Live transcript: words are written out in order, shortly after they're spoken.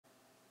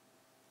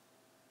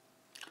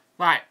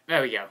Right,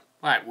 there we go.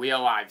 Right, we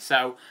are live.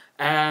 So,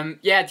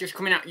 yeah, just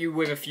coming at you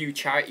with a few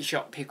charity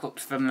shop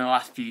pickups from the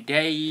last few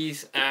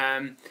days.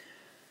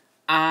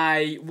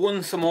 I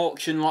won some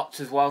auction lots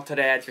as well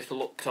today. I just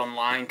looked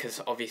online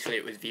because obviously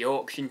it was the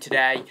auction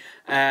today.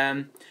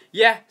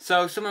 Yeah,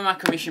 so some of my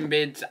commission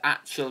bids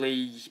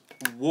actually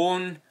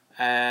won.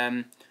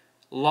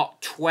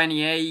 Lot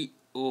 28,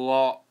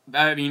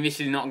 I mean, this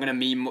is not going to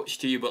mean much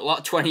to you, but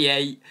lot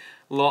 28,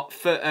 lot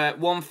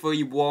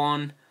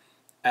 131,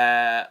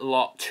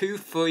 lot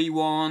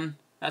 231,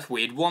 that's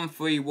weird,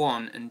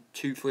 131 and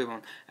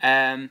 231,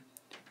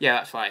 yeah,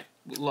 that's right,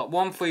 lot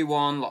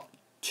 131, lot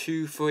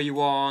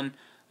 231,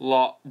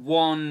 lot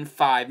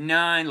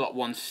 159, lot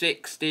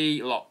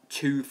 160, lot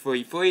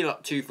 233,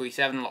 lot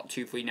 237, lot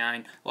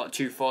 239, lot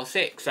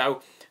 246,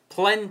 so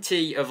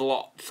plenty of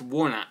lots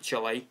won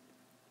actually.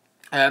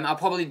 I'll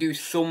probably do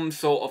some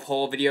sort of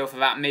haul video for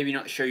that, maybe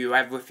not show you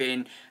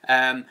everything,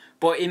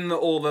 but in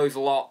all those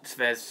lots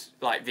there's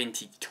like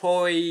vintage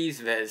toys,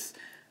 there's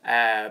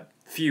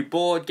few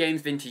board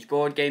games, vintage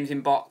board games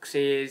in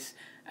boxes,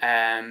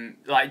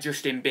 like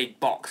just in big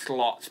box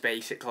lots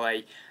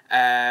basically,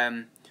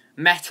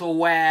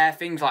 metalware,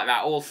 things like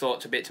that, all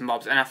sorts of bits and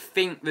bobs, and I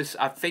think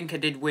I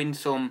did win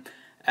some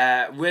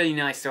really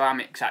nice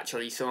ceramics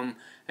actually, I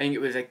think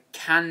it was a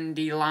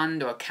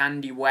Candyland or a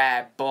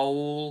Candyware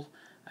bowl,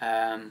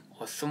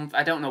 or some,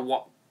 I don't know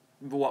what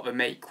the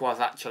make was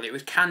actually. It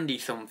was candy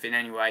something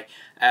anyway.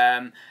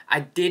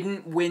 I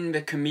didn't win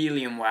the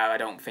chameleon ware, I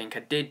don't think.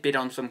 I did bid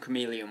on some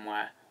chameleon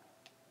ware,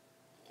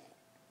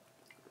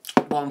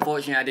 but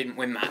unfortunately I didn't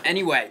win that.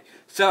 Anyway,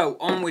 so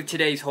on with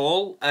today's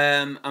haul.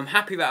 I'm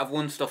happy that I've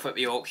won stuff at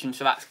the auction,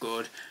 so that's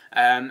good.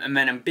 And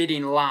then I'm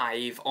bidding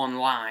live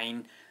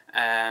online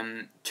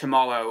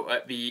tomorrow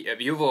at the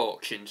other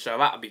auction, so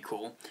that'll be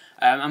cool.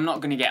 I'm not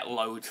going to get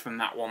loads from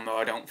that one though,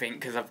 I don't think,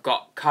 because I've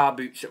got car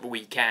boots at the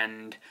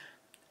weekend,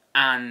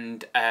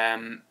 and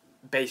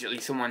basically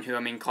someone who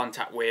I'm in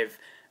contact with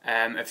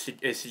has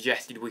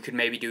suggested we could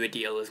maybe do a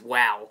deal as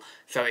well,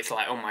 so it's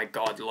like, oh my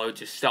god,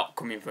 loads of stock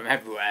coming from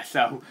everywhere,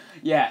 so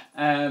yeah,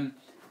 I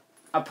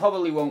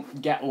probably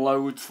won't get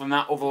loads from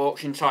that other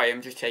auction. Sorry,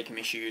 I'm just taking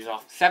my shoes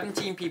off.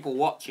 17 people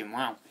watching,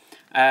 wow.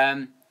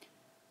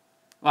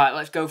 Right,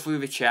 let's go through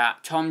the chat.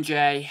 Tom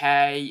J,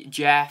 hey.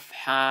 Jeff,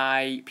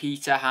 hi.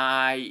 Peter,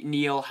 hi.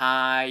 Neil,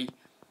 hi.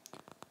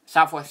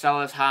 Southwest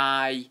Sellers,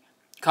 hi.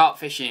 Carp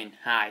Fishing,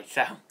 hi.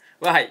 So,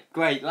 right,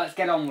 great. Let's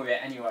get on with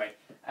it anyway.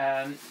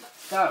 Other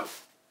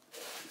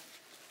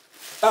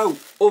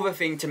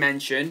thing to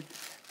mention,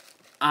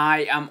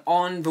 I am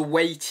on the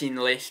waiting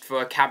list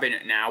for a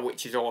cabinet now,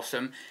 which is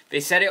awesome. They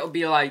said it'll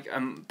be like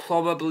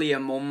probably a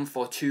month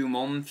or 2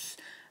 months.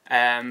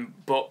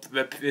 But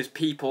there's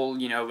people,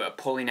 you know, that are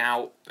pulling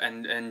out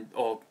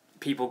or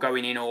people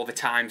going in all the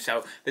time.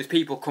 So there's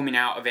people coming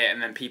out of it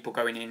and then people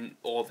going in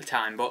all the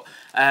time. But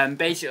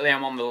basically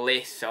I'm on the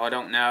list, so I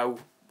don't know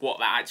what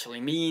that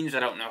actually means. I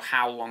don't know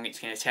how long it's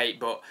going to take,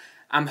 but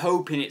I'm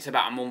hoping it's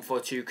about a month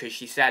or 2, because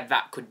she said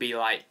that could be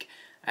like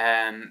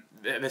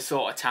the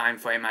sort of time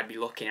frame I'd be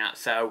looking at.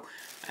 So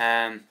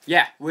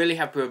yeah, really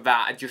happy with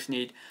that. I just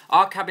need,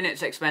 our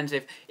cabinet's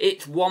expensive.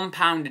 It's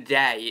 £1 a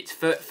day. It's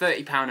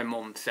 £30 a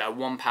month, so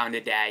 £1 a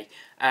day.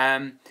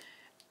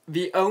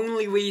 The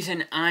only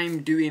reason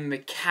I'm doing the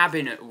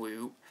cabinet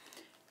route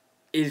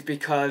is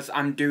because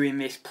I'm doing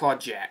this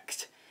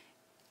project.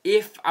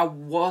 If I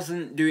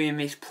wasn't doing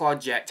this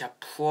project, I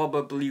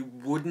probably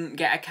wouldn't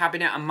get a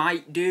cabinet. I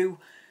might do,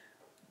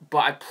 but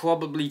I'd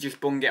probably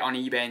just bung it on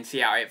eBay and see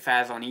how it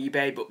fares on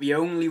eBay. But the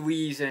only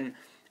reason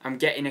I'm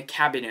getting a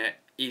cabinet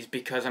is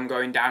because I'm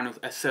going down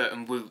a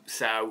certain route.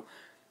 So,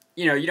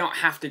 you know, you don't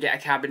have to get a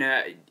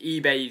cabinet.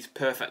 eBay is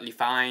perfectly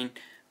fine,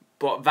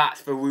 but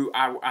that's the route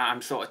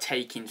I'm sort of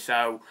taking.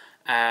 So,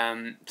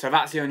 so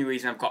that's the only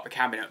reason I've got the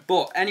cabinet.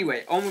 But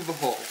anyway, on with the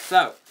haul.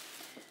 So,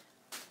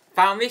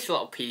 found this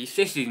little piece.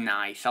 This is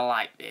nice. I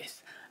like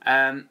this.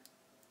 Oh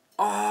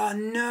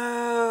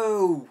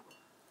no!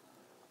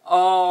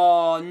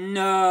 Oh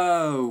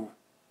no!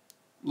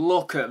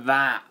 Look at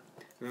that.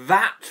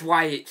 That's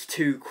why it's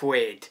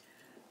 £2.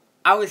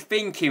 I was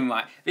thinking,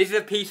 like, this is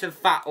a piece of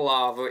fat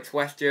lava. It's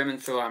West German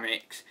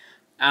ceramics.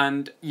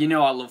 And you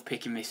know I love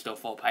picking this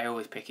stuff up. I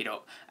always pick it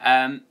up.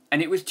 And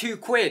it was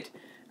 £2.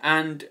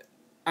 And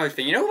I was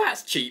thinking, oh,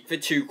 that's cheap for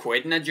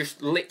 £2. And I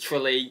just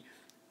literally,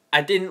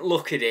 I didn't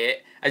look at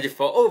it. I just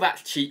thought, oh,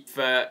 that's cheap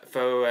for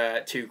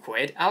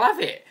 £2. I'll have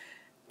it.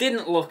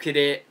 Didn't look at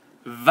it.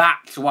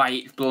 That's why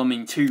it's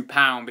blooming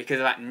 £2, because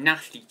of that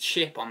nasty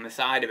chip on the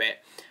side of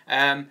it.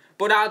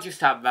 But I'll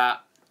just have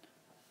that.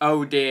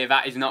 Oh dear,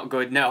 that is not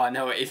good. No, I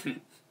know it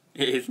isn't.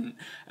 It isn't.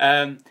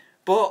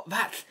 But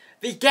that's,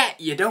 they get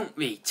you, don't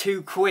they?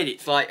 £2.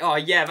 It's like, oh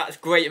yeah, that's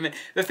great. I mean,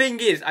 the thing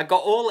is, I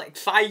got all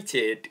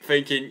excited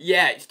thinking,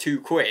 yeah, it's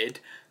 £2,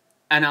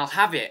 and I'll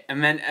have it.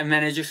 And then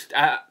I just,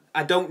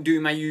 I don't do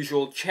my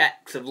usual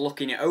checks of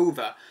looking it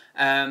over.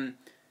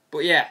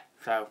 But yeah,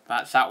 so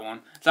that's that one.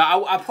 So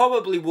I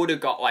probably would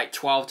have got like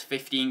 12 to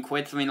 15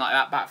 quid, something like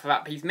that, back for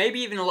that piece. Maybe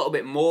even a little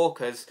bit more,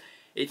 because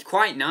it's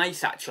quite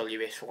nice actually,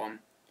 this one.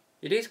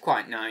 It is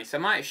quite nice. I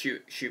might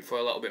shoot for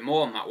a little bit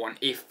more on that one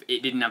if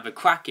it didn't have the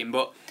cracking,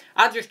 but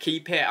I'll just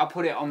keep it. I'll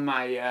put it on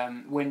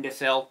my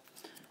windowsill,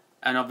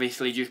 and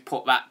obviously just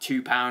put that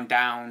 £2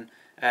 down,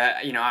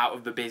 you know, out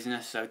of the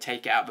business, so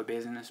take it out of the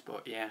business,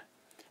 but yeah.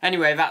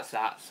 Anyway, that's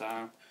that,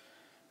 so,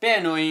 bit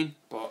annoying,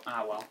 but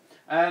ah well.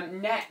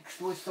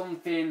 Next was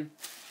something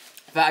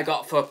that I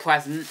got for a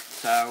present,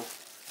 so,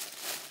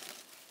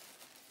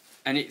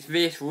 and it's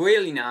this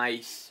really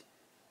nice,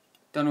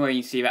 don't know where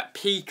you can see that,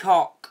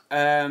 peacock.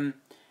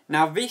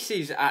 Now this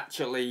is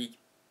actually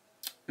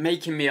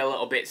making me a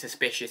little bit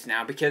suspicious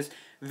now, because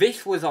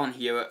this was on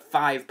here at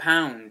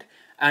 £5,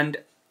 and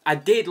I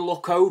did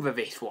look over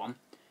this one.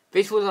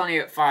 This was on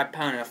here at £5,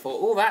 and I thought,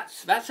 oh,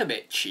 that's a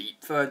bit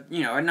cheap for,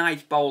 you know, a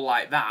nice bowl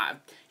like that.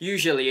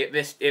 Usually at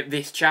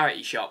this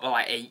charity shop, they're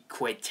like £8,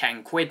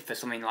 £10 for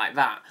something like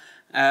that.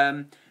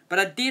 But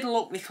I did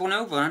look this one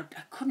over, and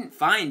I couldn't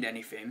find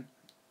anything.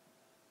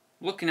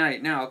 Looking at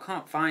it now, I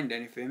can't find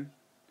anything.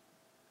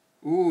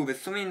 Ooh, there's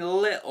something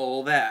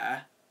little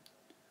there.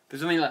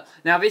 There's something little.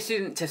 Now, this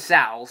isn't to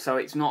sell, so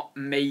it's not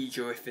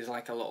major if there's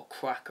like a little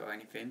crack or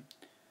anything.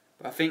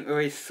 But I think there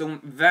is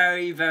some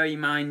very, very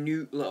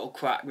minute little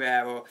crack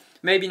there, or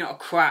maybe not a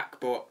crack,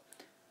 but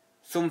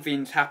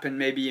something's happened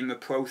maybe in the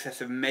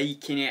process of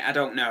making it. I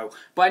don't know.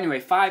 But anyway,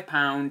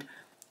 £5.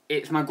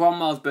 It's my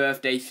grandma's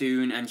birthday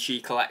soon, and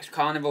she collects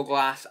carnival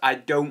glass. I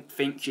don't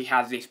think she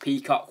has this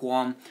peacock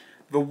one.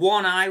 The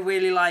one I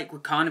really like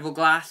with carnival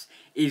glass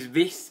is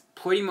this.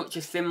 Pretty much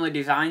a similar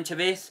design to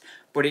this,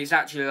 but it's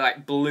actually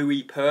like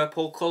bluey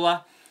purple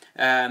colour,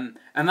 and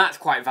that's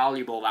quite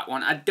valuable, that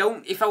one.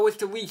 If I was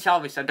to resell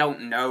this, I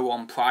don't know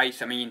on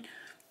price. I mean,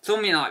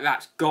 something like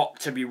that's got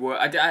to be worth,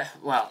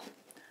 well,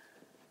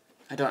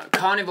 I don't know.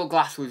 Carnival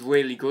glass was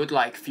really good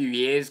like a few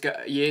years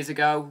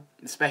ago,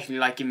 especially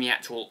like in the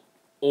actual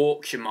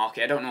auction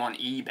market. I don't know on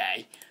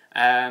eBay,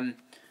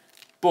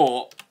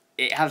 but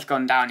it has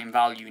gone down in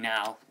value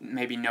now.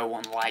 Maybe no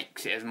one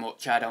likes it as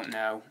much, I don't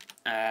know.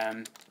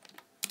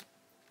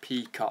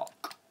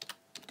 Peacock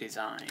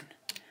design,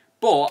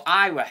 but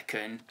I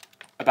reckon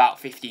about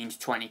 15 to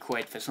 20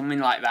 quid for something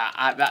like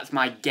that. That's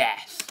my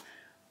guess,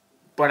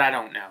 but I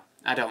don't know.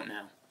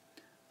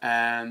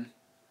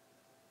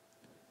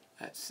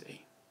 Let's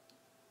see.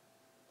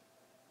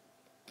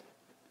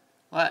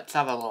 Let's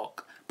have a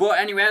look. But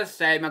anyway, as I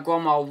say, my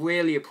grandma will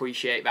really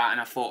appreciate that,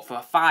 and I thought for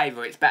a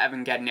 £5 it's better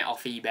than getting it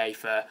off eBay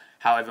for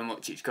however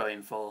much it's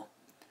going for.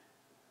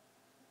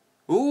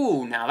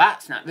 Ooh, now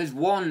that's not. There's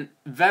one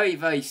very,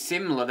 very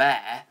similar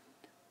there,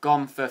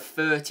 gone for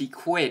 30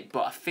 quid,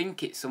 but I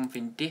think it's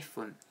something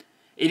different.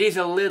 It is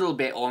a little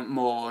bit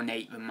more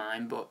ornate than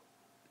mine, but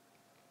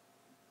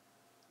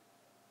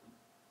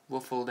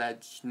ruffled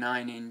edge,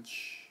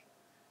 9-inch,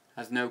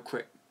 has no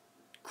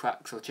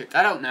cracks or chips.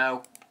 I don't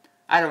know,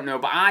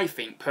 but I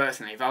think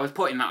personally, if I was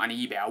putting that on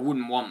eBay, I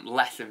wouldn't want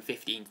less than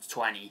 15 to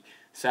 20.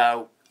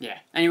 So yeah.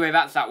 Anyway,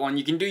 that's that one.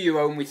 You can do your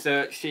own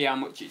research, see how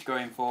much it's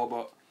going for,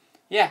 but.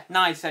 Yeah,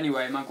 nice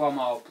anyway, my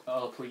grandma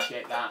will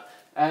appreciate that.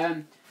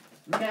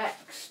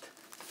 Next,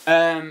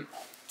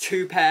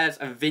 2 pairs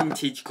of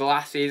vintage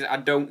glasses. I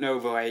don't know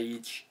their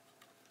age.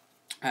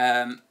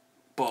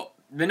 But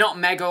they're not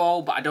mega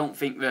old, but I don't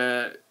think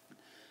they're,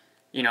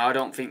 you know, I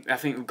think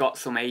they've got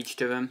some age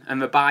to them. And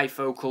the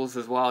bifocals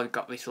as well, they've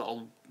got this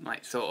little,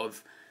 like, sort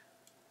of,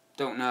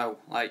 don't know,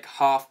 like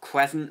half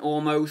crescent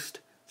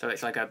almost. So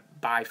it's like a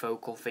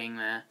bifocal thing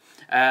there.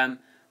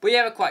 But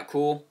yeah, they're quite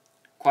cool,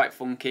 quite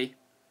funky.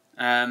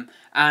 And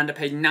I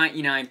paid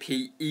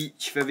 99p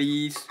each for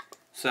these,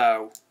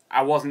 so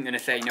I wasn't going to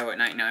say no at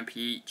 99p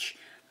each.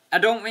 I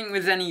don't think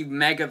there's any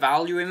mega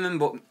value in them,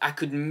 but I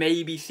could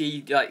maybe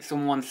see like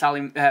someone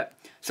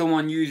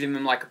using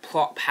them like a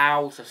prop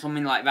house or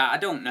something like that. I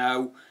don't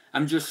know.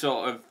 I'm just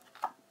sort of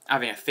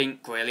having a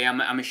think really.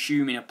 I'm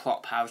assuming a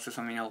prop house or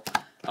something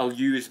I'll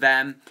use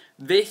them.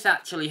 This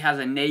actually has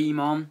a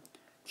name on,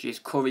 which is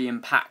Curry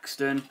and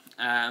Paxton.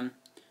 And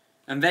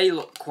they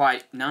look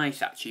quite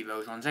nice actually,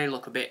 those ones. They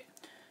look a bit,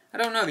 I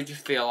don't know, they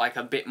just feel like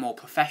a bit more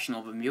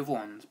professional than the other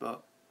ones,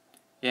 but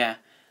yeah.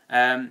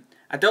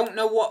 I don't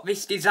know what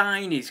this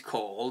design is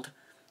called,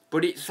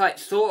 but it's like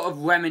sort of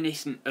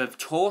reminiscent of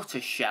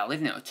tortoise shell,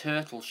 isn't it? Or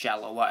turtle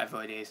shell or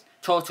whatever it is.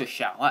 Tortoise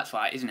shell, that's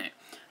right, isn't it?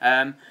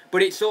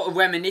 But it's sort of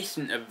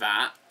reminiscent of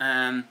that.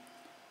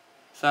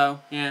 So,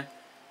 yeah.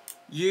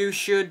 You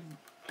should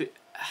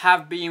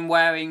have been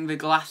wearing the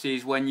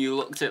glasses when you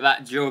looked at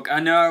that jug. I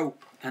know.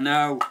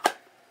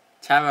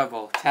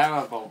 Terrible.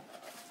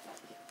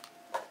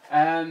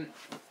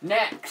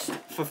 Next,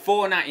 for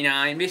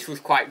 $4.99, this was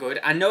quite good.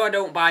 I know I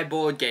don't buy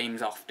board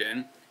games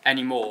often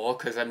anymore,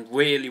 because I'm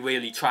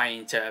really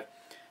trying to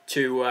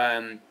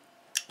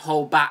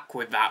hold back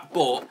with that,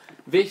 but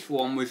this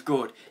one was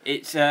good.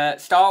 It's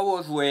Star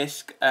Wars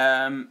Risk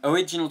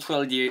original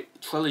trilogy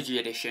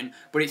edition,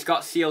 but it's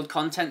got sealed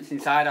contents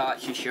inside. I'll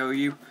actually show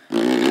you.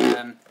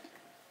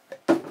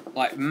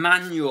 Like,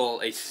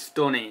 manual is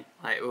stunning,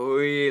 like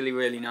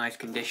really nice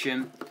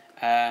condition,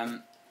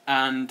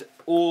 and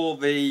all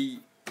the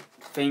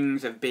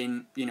things have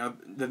been, you know,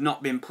 they've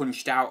not been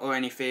punched out or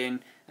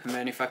anything. And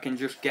then if I can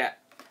just get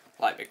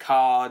like the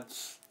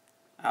cards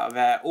out of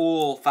there,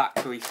 all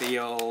factory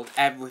sealed,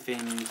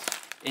 everything's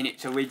in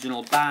its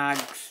original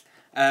bags.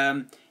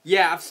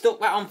 Yeah, I've stuck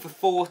that on for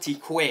 40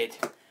 quid.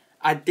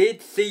 I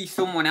did see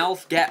someone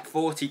else get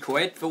 40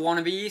 quid for one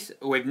of these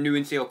with new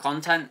and sealed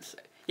contents.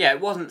 Yeah,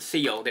 it wasn't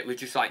sealed, it was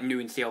just like new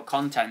and sealed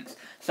contents.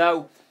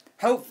 So,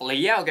 hopefully,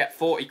 yeah, I'll get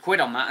 40 quid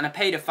on that, and I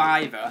paid a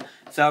 £5,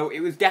 so it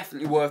was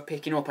definitely worth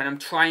picking up, and I'm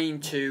trying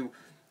to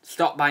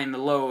stop buying the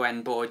lower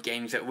end board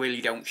games that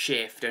really don't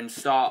shift, and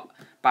start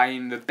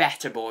buying the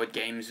better board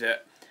games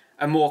that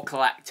are more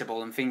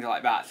collectible and things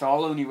like that. So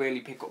I'll only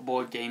really pick up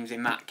board games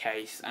in that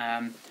case.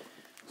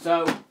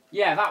 So,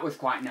 yeah, that was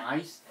quite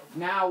nice.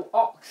 Now,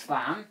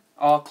 Oxfam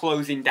are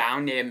closing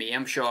down near me.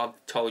 I'm sure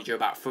I've told you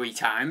about 3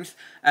 times.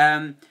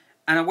 And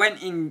I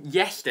went in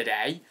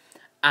yesterday,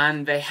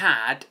 and they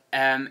had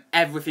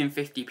everything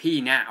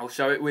 50p now.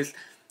 So it was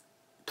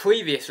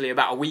previously,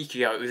 about a week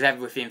ago, it was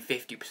everything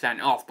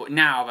 50% off. But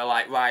now they're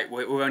like, right,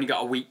 we've only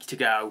got a week to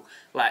go.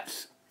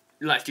 Let's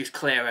just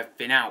clear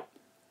everything out.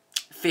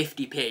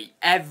 50p.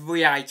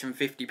 Every item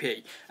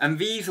 50p. And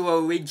these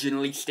were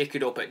originally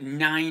stickered up at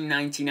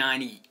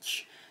 $9.99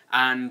 each.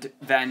 And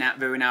they're now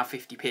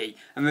 50p.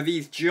 And with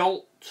these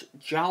Jolt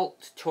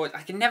toys,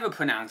 I can never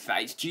pronounce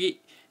that. It's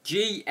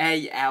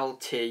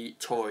G-A-L-T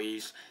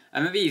toys.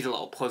 And with these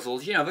little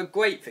puzzles, you know, they're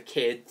great for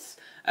kids.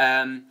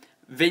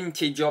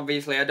 Vintage,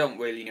 obviously, I don't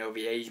really know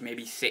the age.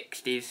 Maybe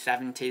 60s,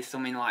 70s,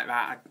 something like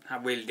that. I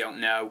really don't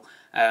know.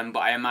 But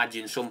I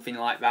imagine something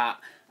like that.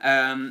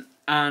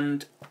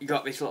 And you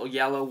got this little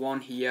yellow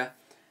one here.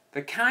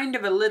 They're kind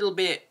of a little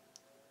bit,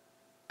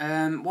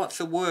 what's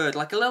the word?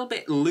 Like a little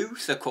bit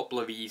loose, a couple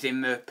of these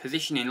in the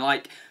positioning.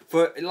 Like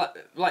for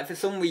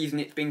some reason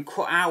it's been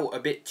cut out a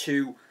bit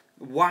too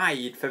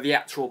wide for the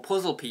actual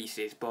puzzle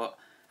pieces. But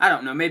I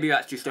don't know. Maybe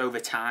that's just over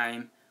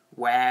time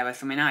wear or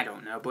something. I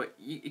don't know. But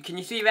can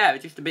you see there?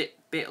 It's just a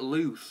bit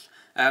loose.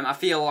 I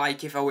feel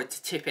like if I were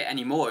to tip it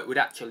anymore, it would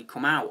actually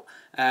come out.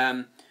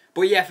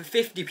 But yeah, for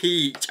 50p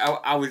each,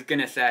 I wasn't going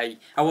to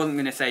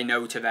say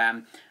no to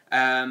them.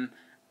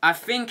 I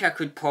think I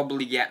could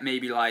probably get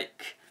maybe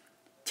like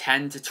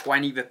 10 to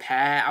 20 the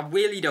pair. I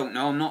really don't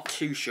know, I'm not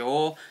too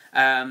sure.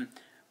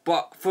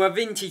 But for a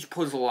vintage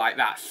puzzle like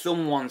that,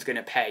 someone's going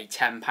to pay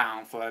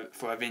 £10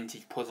 for a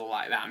vintage puzzle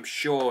like that, I'm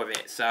sure of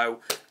it. So,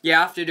 yeah,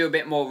 I have to do a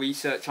bit more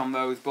research on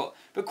those, but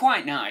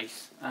quite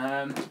nice.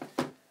 Again,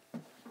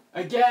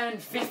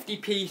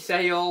 50p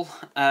sale,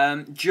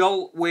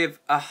 Jolt with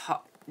a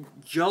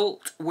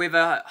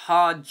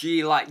hard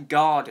G like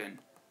garden.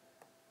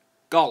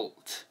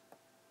 Galt.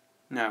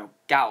 No,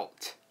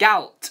 Galt.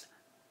 Galt.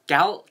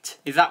 Galt?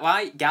 Is that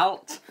right?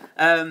 Galt?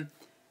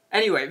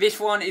 Anyway, this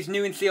one is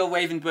new and sealed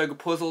Ravensburger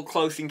puzzle,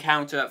 close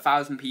encounter,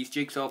 1,000-piece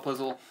jigsaw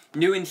puzzle.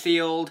 New and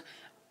sealed.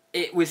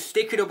 It was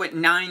stickered up at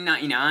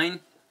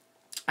 $9.99.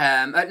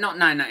 Not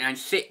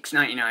 $9.99,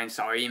 $6.99,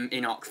 sorry, in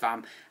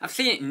Oxfam. I've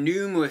seen it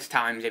numerous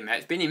times in there.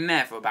 It's been in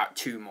there for about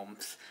 2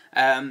 months.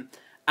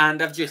 And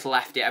I've just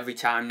left it every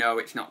time. No,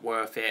 it's not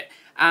worth it.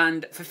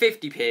 And for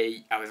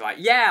 50p, I was like,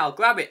 yeah, I'll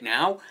grab it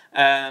now.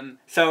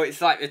 So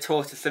it's like the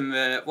tortoise and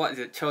the,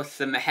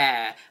 tortoise and the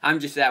hare. I'm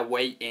just there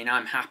waiting.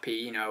 I'm happy,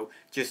 you know,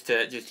 just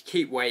to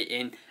keep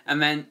waiting.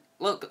 And then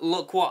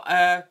look what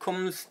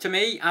comes to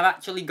me. I've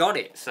actually got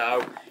it.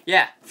 So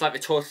yeah, it's like the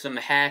tortoise and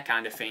the hare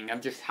kind of thing.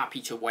 I'm just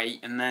happy to wait,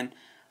 and then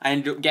I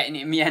ended up getting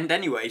it in the end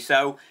anyway.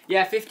 So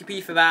yeah,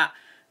 50p for that.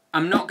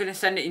 I'm not going to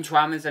send it into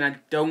Amazon. I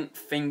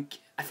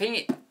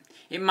think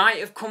it might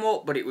have come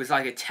up, but it was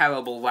like a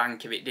terrible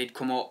rank if it did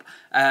come up.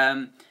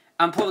 I'm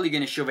probably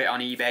going to shove it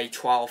on eBay,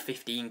 12,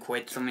 15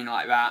 quid, something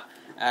like that.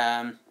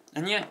 And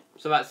yeah,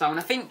 so that's that one.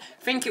 I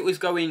think it was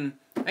going,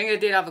 I think I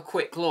did have a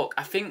quick look.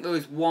 I think there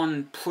was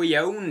one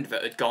pre-owned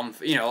that had gone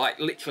for, you know, like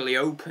literally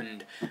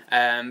opened,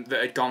 that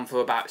had gone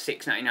for about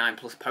 $6.99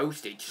 plus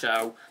postage.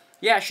 So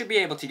yeah, I should be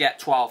able to get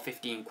 12,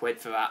 15 quid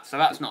for that. So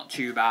that's not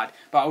too bad.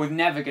 But I was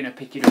never going to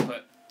pick it up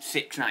at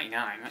 $6.99.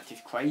 That's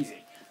just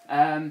crazy.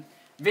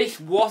 This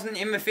wasn't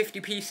in the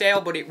 50p sale,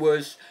 but it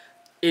was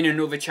in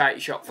another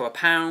charity shop for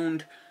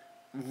 £1.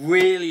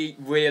 Really,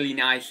 really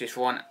nice, this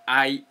one.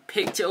 I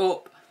picked it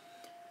up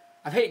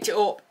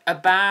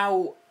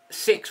about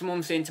 6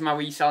 months into my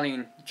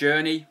reselling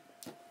journey,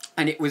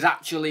 and it was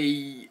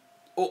actually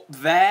up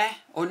there,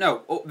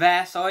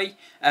 sorry.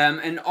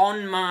 And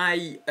on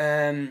my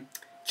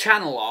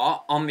channel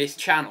art, on this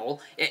channel,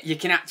 you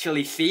can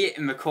actually see it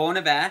in the corner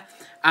there.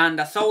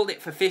 And I sold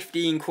it for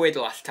 15 quid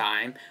last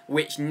time,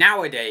 which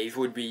nowadays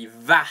would be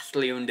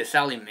vastly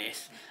underselling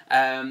this.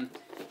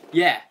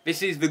 Yeah,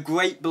 this is the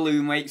Great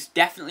Balloon Weights.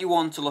 Definitely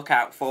one to look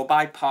out for,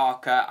 by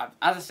Parker.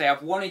 As I say,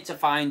 I've wanted to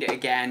find it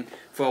again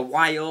for a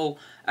while.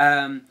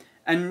 And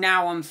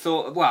now I'm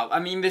sort of, well, I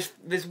mean,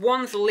 there's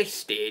ones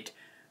listed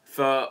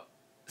for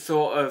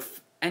sort of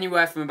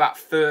anywhere from about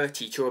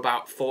 30 to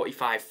about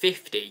 45,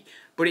 50.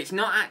 But it's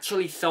not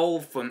actually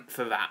sold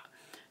for that.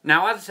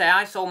 Now, as I say,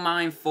 I sold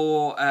mine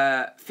for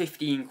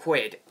 15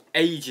 quid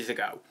ages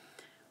ago.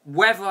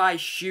 Whether I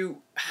shoot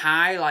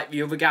high like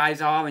the other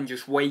guys are and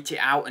just wait it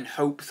out and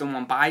hope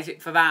someone buys it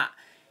for that,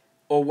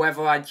 or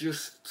whether I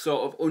just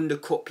sort of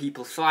undercut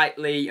people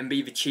slightly and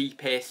be the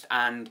cheapest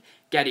and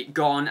get it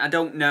gone. I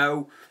don't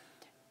know.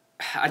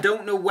 I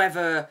don't know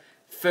whether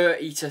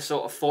 30 to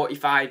sort of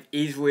 45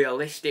 is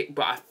realistic,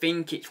 but I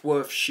think it's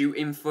worth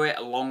shooting for it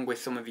along with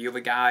some of the other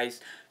guys.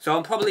 So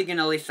I'm probably going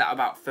to list that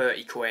about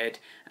 30 quid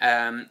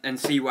and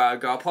see where I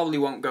go. I probably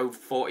won't go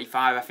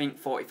 45. I think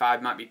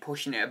 45 might be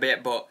pushing it a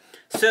bit, but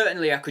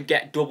certainly I could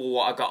get double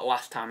what I got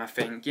last time, I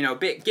think. You know,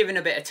 given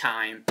a bit of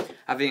time,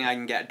 I think I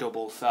can get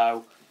double.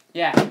 So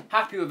yeah,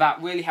 happy with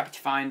that, really happy to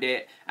find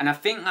it, and I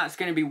think that's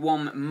going to be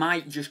one that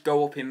might just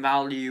go up in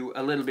value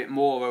a little bit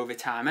more over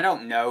time. I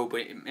don't know,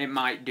 but it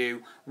might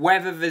do.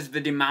 Whether there's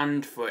the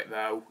demand for it,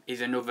 though,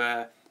 is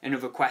another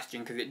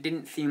question, because it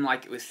didn't seem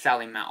like it was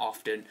selling that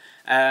often.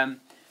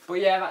 But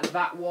yeah, that's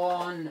that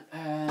one.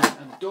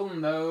 I've done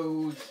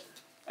those.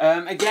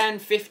 Again,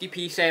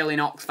 50p sale in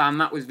Oxfam,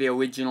 that was the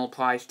original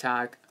price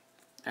tag.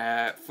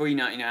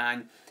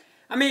 $3.99.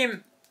 I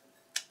mean,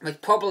 there's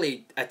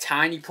probably a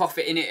tiny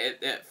profit in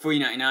it at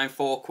 $3.99,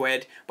 4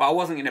 quid, but I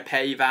wasn't going to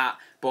pay that,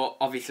 but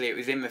obviously it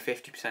was in the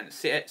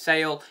 50%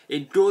 sale.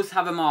 It does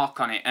have a mark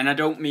on it, and I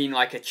don't mean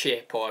like a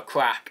chip or a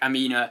crack, I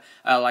mean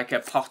like a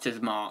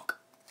potter's mark.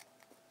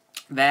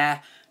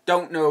 There,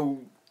 don't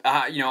know,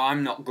 you know,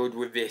 I'm not good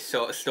with this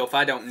sort of stuff.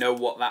 I don't know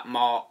what that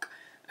mark,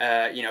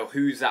 you know,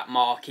 whose that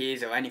mark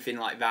is or anything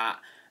like that,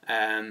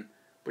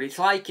 but it's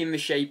like in the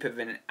shape of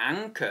an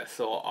anchor,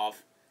 sort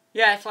of.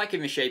 Yeah, it's like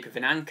in the shape of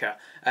an anchor.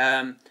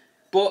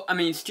 But, I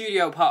mean,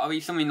 studio pottery,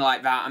 something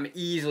like that, I'm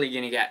easily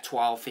going to get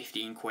 12,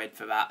 15 quid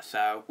for that.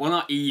 So, well,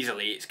 not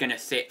easily, it's going to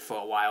sit for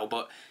a while,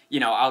 but, you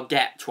know, I'll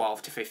get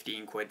 12 to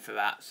 15 quid for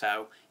that.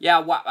 So, yeah,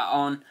 I'll whack that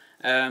on.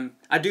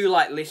 I do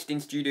like listing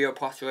studio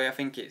pottery. I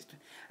think it's,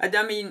 I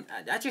mean,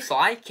 I just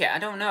like it. I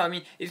don't know. I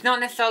mean, it's not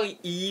necessarily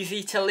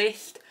easy to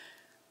list,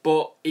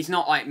 but it's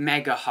not, like,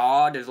 mega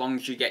hard as long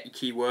as you get your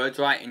keywords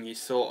right and you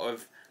sort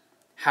of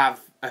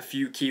have a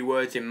few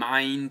keywords in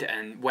mind,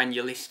 and when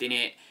you're listing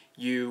it,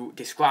 you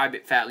describe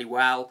it fairly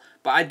well.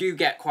 But I do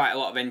get quite a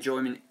lot of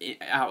enjoyment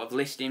out of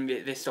listing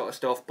this sort of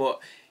stuff, but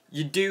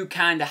you do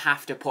kind of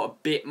have to put a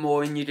bit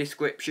more in your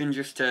description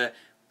just to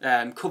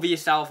cover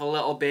yourself a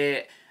little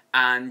bit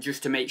and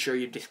just to make sure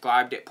you've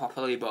described it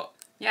properly. But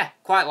yeah,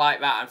 quite like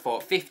that. I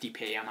thought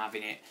 50p, I'm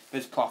having it.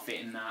 There's profit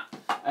in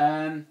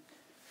that.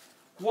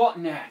 What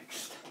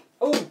next?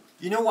 Oh,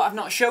 you know what I've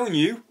not shown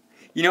you?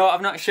 You know what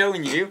I've not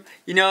shown you?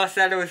 You know I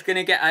said I was going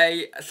to get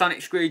a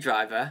sonic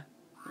screwdriver?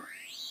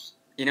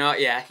 You know,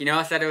 yeah, you know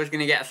I said I was going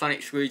to get a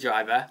sonic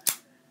screwdriver?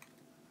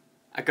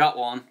 I got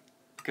one.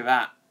 Look at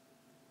that.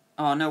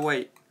 Oh, no,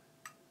 wait.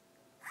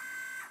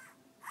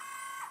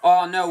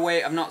 Oh, no,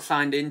 wait, I've not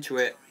signed into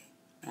it.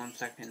 1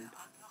 second.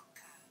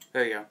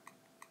 There you go.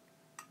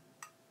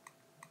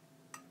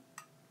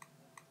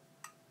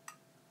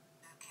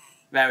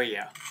 There we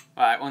go.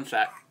 Alright, 1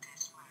 sec.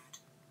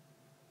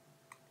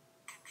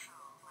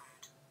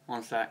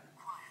 1 sec.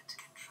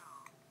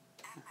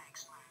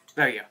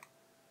 There you go.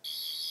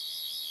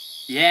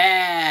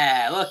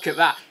 Yeah, look at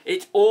that.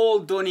 It's all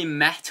done in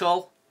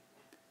metal.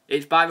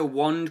 It's by the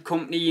Wand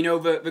company, you know,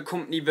 the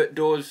company that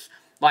does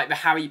like the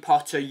Harry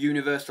Potter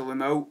Universal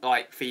Remote,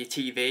 like for your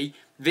TV.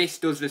 This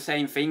does the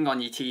same thing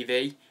on your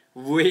TV.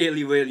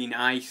 Really, really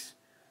nice.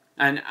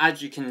 And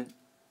as you can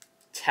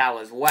tell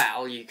as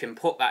well, you can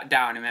put that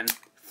down and then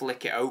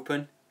flick it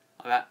open.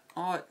 Like that.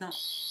 Oh, it's not.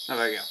 Oh,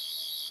 there you go.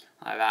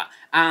 Like that.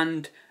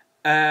 And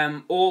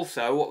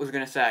also, what was I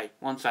going to say?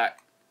 1 sec.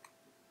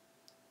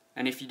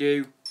 And if you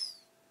do,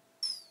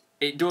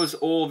 it does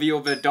all the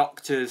other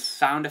Doctor's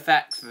sound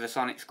effects for the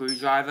sonic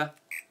screwdriver.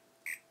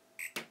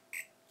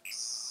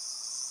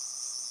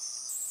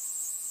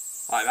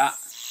 Like that.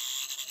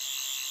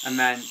 And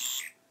then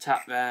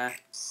tap there,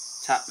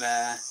 tap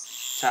there,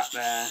 tap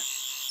there,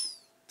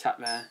 tap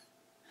there.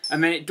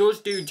 And then it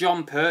does do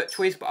John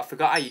Pertwee, but I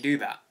forgot how you do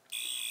that.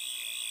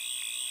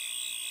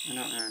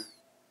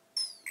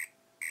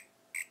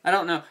 I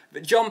don't know.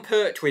 But John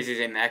Pertwee is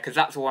in there because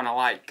that's the one I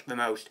like the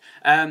most.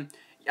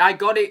 I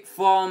got it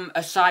from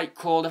a site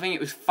called, I think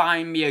it was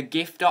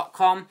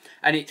findmeagift.com,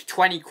 and it's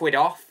 20 quid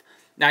off.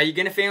 Now you're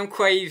going to think I'm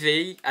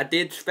crazy. I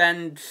did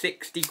spend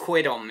 60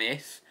 quid on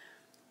this,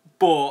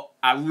 but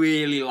I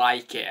really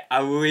like it.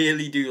 I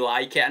really do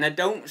like it, and I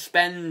don't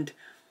spend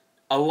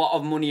a lot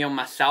of money on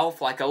myself.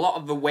 Like, a lot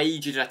of the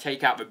wages I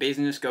take out of the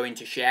business go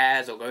into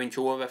shares or go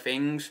into other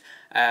things,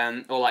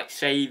 or like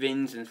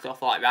savings and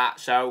stuff like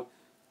that. So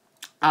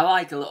I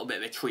like a little bit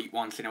of a treat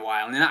once in a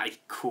while, and that is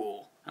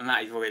cool. And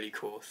that is really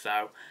cool,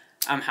 so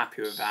I'm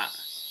happy with that.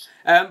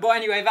 But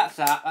anyway, that's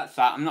that.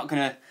 I'm not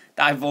going to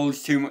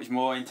divulge too much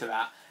more into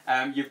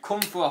that. You've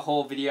come for a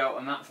whole video,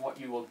 and that's what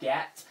you will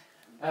get.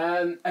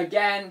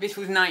 Again, this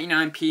was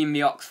 99p in the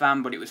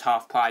Oxfam, but it was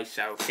half price,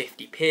 so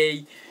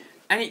 50p.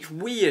 And it's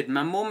weird,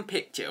 my mum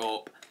picked it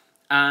up,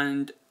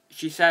 and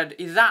she said,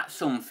 is that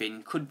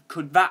something?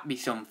 Could that be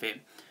something?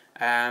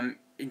 And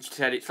she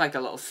said, it's like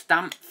a little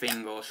stamp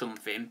thing or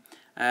something.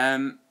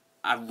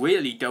 I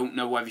really don't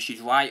know whether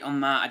she's right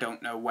on that. I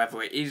don't know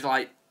whether it is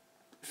like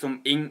some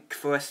ink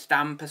for a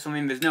stamp or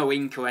something. There's no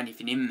ink or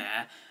anything in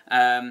there.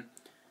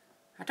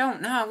 I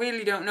don't know, I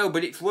really don't know,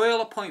 but it's royal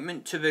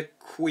appointment to the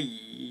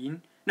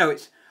Queen. No,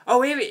 it's,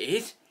 oh, here it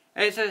is.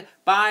 It's a,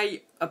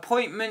 by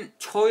appointment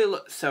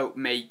toilet soap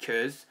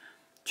makers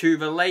to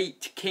the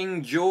late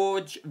King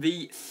George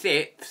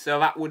VI, so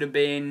that would have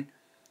been,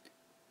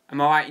 am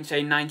I right in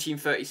saying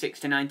 1936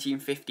 to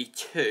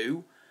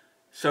 1952?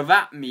 So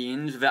that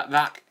means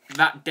that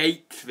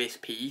dates this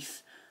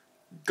piece.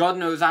 God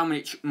knows how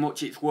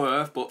much it's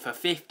worth, but for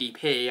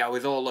 50p, I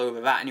was all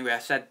over that. Anyway, I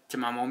said to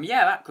my mum,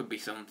 yeah, that could be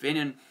something,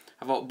 and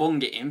I thought,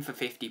 bung it in for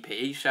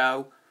 50p,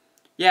 so,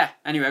 yeah.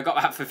 Anyway, I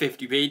got that for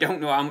 50p, don't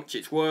know how much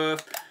it's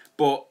worth,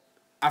 but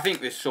I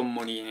think there's some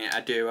money in it, I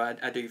do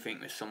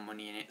think there's some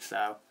money in it,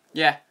 so,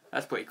 yeah,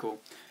 that's pretty cool.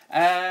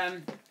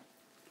 Right,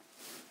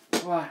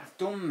 I've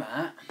done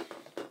that.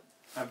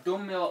 I've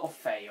done my little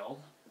fail.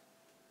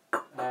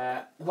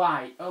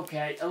 Right,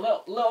 okay, a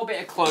little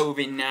bit of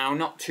clothing now,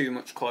 not too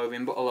much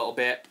clothing, but a little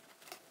bit.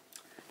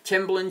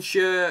 Timberland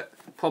shirt,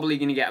 probably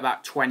going to get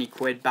about 20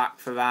 quid back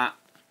for that.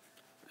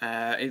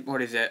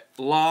 What is it?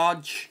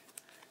 Large.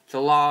 It's a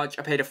large.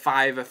 I paid a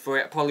 £5 for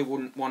it. I probably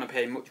wouldn't want to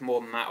pay much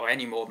more than that, or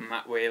any more than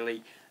that,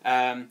 really.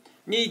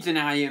 Needs an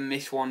iron,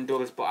 this one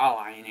does, but I'll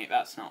iron it.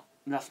 That's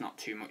not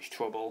too much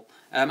trouble.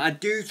 I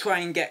do try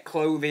and get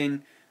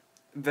clothing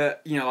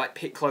that, you know, like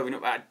pick clothing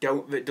up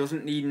that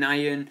doesn't need an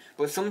iron,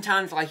 but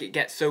sometimes like it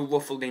gets so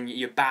ruffled in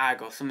your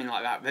bag or something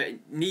like that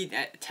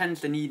it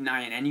tends to need an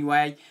iron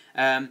anyway.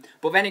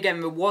 But then again,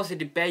 there was a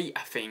debate,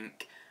 I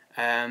think,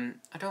 I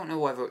don't know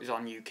whether it was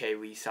on UK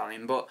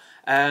Reselling, but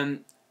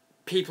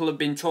people have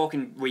been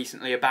talking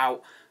recently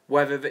about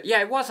whether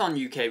yeah, it was on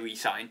UK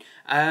Reselling,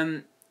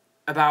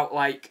 about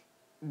like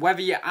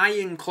whether you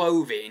iron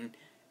clothing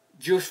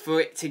just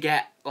for it to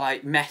get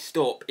like messed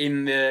up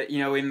in the, you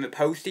know, in the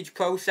postage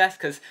process,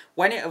 because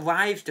when it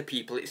arrives to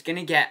people it's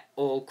gonna get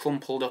all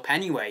crumpled up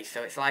anyway,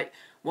 so it's like,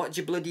 what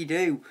do you bloody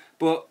do?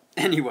 But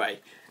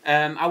anyway,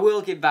 I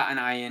will give that an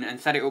iron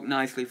and set it up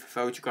nicely for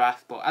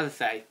photographs. But as I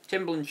say,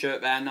 Timberland shirt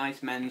there,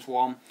 nice men's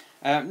one,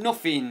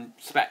 nothing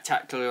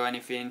spectacular or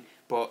anything,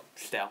 but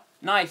still,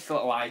 nice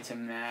little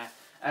item there.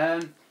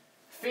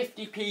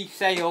 50p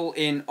sale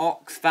in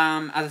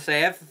Oxfam. As I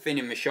say, everything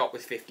in the shop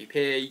was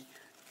 50p.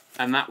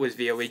 And that was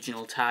the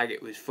original tag,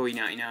 it was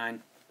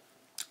 £3.99.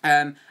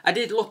 I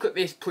did look at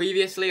this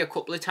previously a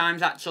couple of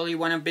times actually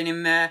when I've been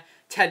in there.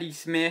 Teddy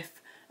Smith.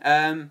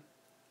 I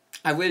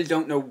really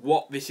don't know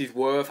what this is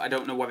worth. I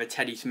don't know whether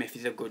Teddy Smith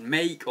is a good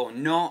make or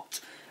not.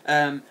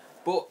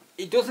 But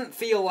it doesn't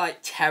feel like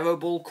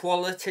terrible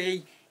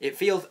quality. It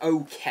feels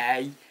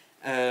okay.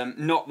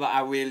 Not that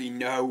I really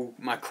know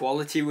my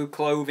quality with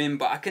clothing,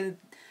 but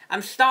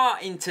I'm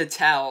starting to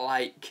tell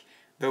like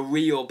the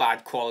real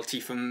bad quality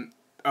from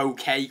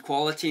okay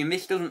quality, and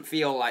this doesn't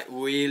feel like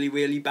really,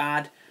 really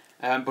bad,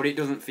 but it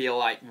doesn't feel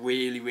like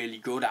really, really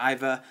good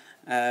either.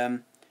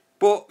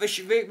 But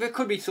there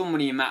could be some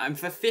money in that, and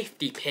for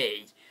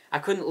 50p, I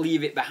couldn't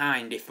leave it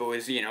behind if there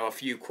was, you know, a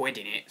few quid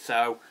in it,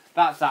 so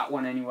that's that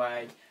one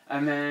anyway.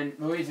 And then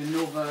there is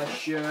another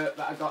shirt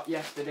that I got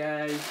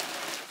yesterday,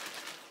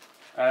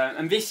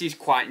 and this is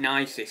quite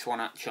nice, this one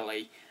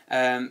actually.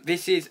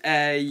 This is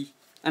a,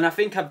 and I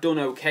think I've done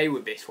okay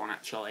with this one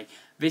actually.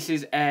 This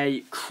is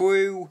a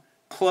crew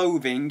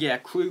clothing, yeah,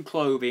 crew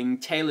clothing,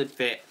 tailored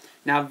fit.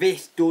 Now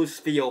this does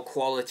feel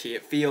quality.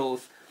 It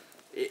feels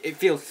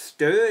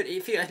sturdy.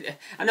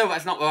 I know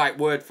that's not the right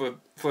word for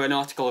an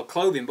article of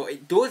clothing, but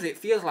it does. It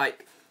feels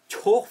like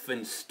tough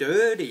and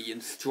sturdy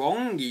and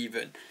strong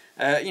even.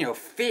 You know,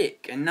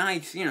 thick and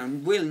nice. You know,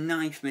 really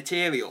nice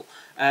material.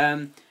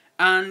 And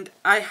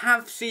I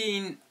have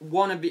seen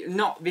one of the,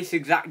 not this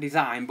exact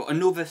design, but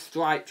another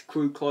striped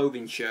crew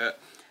clothing shirt.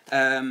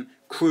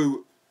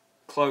 Crew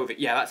clothing,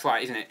 yeah, that's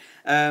right, isn't it?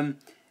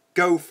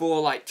 Go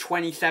for like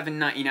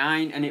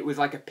 $27.99, and it was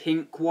like a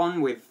pink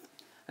one with,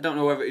 I don't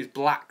know whether it was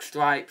black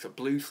stripes or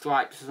blue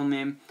stripes or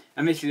something,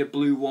 and this is a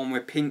blue one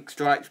with pink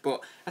stripes,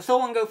 but I saw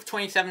one go for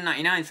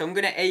 $27.99, so I'm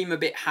going to aim a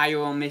bit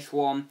higher on this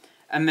one,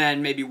 and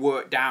then maybe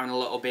work down a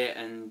little bit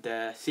and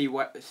see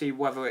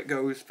whether it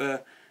goes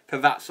for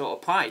that sort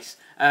of price.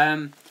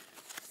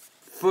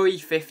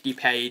 £3.50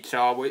 paid,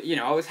 so I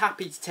was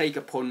happy to take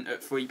a punt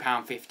at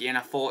 £3.50, and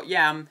I thought,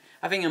 yeah,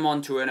 I think I'm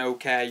onto an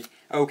okay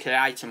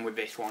item with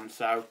this one.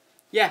 So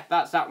yeah,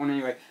 that's that one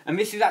anyway. And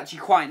this is actually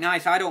quite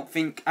nice. I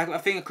think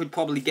I could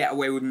probably get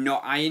away with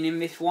not ironing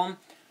this one,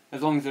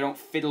 as long as I don't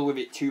fiddle with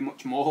it too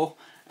much more.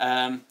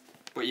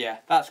 But yeah,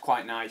 that's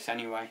quite nice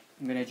anyway.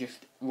 I'm gonna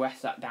just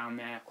rest that down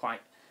there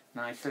quite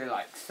nicely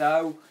like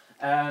so.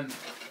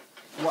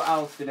 What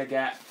else did I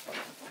get?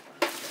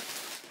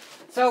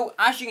 So,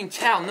 as you can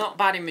tell, not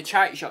bad in my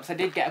charity shops. I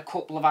did get a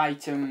couple of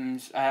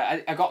items.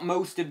 I got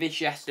most of this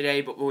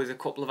yesterday, but there was a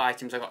couple of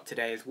items I got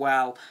today as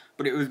well.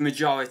 But it was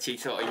majority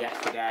sort of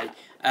yesterday.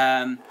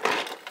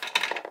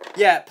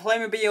 Yeah,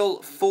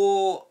 Playmobil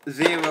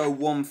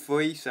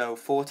 4013, so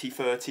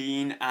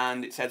 4013,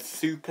 and it says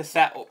Super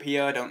Set up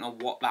here. I don't know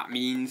what that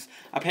means.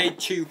 I paid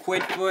 £2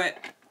 for it.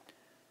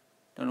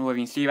 Don't know whether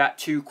you can see that,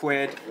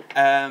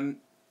 £2.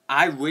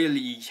 I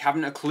really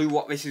haven't a clue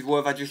what this is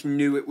worth. I just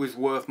knew it was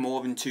worth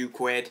more than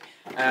 £2.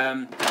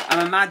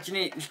 I'm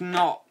imagining it's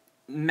not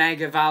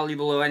mega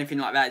valuable or anything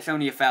like that. It's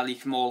only a fairly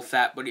small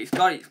set, but it's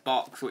got its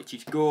box, which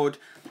is good.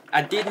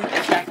 I didn't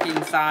check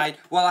inside.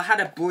 Well, I had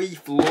a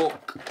brief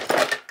look.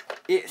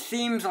 It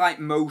seems like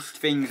most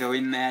things are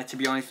in there, to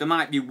be honest. There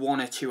might be 1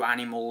 or 2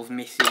 animals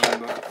missing,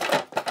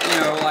 but, you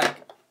know, like,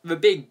 the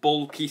big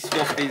bulky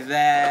stuff is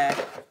there.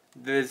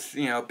 There's,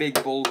 you know,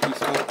 big bulky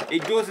stuff.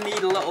 It does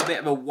need a little bit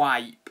of a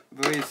wipe.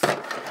 There is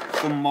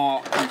some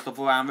marks and stuff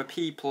around. The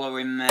people are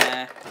in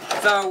there.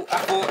 So, I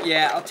thought,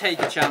 yeah, I'll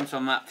take a chance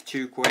on that for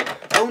 £2.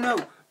 Oh,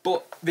 no.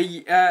 But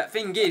the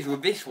thing is,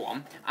 with this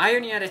one, I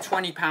only had a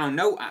 £20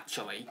 note,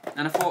 actually.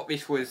 And I thought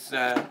this was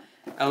a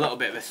little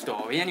bit of a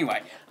story.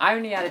 Anyway, I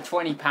only had a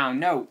 £20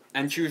 note.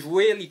 And she was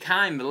really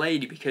kind, the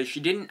lady, because she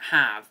didn't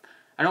have...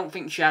 I don't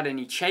think she had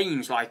any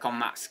change, like, on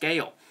that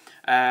scale.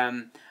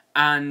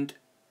 And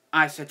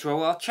I said to her,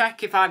 well,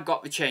 check if I've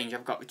got the change.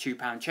 I've got the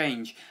 £2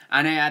 change.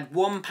 And I had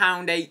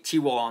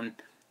 £1.81,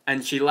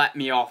 and she let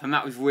me off, and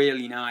that was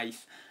really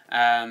nice.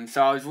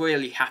 So I was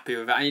really happy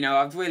with that. You know,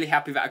 I was really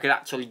happy that I could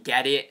actually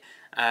get it.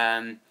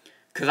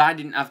 Because I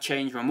didn't have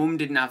change, my mum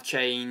didn't have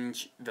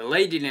change, the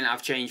lady didn't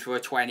have change for a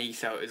 20,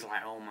 so it was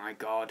like, oh my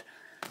god.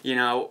 You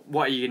know,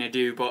 what are you going to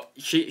do? But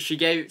she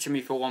gave it to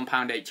me for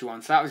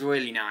 £1.81, so that was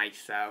really nice.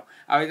 So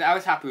I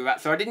was happy with that.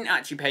 So I didn't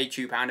actually pay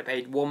 £2, I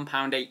paid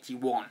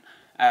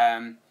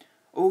 £1.81.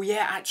 Oh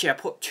yeah, actually I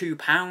put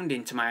 £2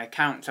 into my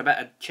account, so I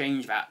better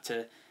change that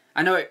to...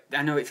 I know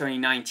it's only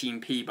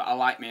 19p, but I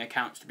like my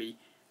accounts to be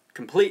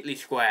completely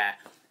square.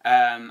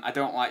 I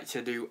don't like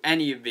to do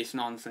any of this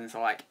nonsense.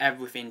 I like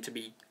everything to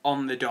be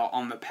on the dot,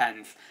 on the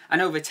pence. I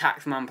know the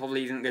taxman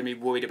probably isn't going to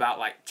be worried about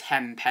like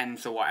 10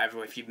 pence or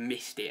whatever if you've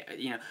missed it,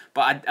 you know.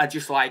 But I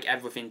just like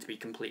everything to be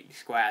completely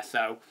square.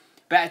 So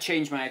better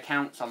change my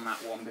accounts on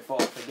that one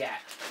before I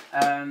forget.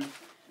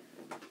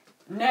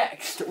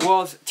 Next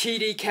was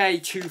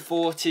TDK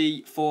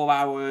 240, 4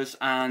 hours,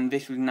 and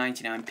this was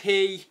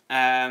 99p.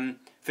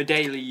 For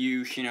daily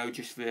use, you know,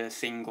 just the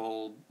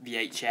single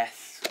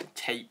VHS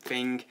tape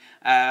thing.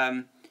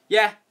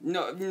 Yeah,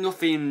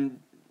 nothing,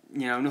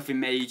 you know, nothing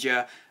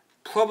major.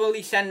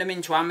 Probably send them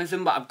into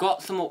Amazon, but I've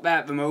got some up there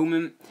at the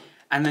moment,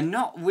 and they're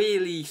not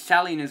really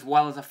selling as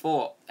well as I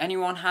thought.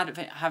 Anyone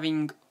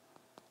having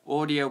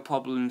audio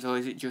problems, or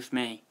is it just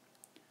me?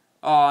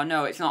 Oh,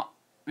 no, it's not.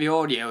 The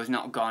audio is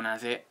not gone,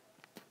 has it?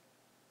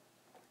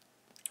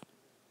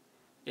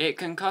 It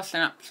can cost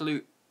an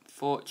absolute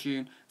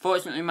fortune.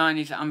 Fortunately, mine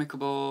is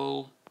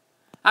amicable.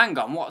 Hang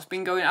on, what's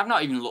been going on? I've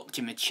not even looked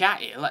in the chat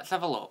here. Let's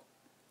have a look.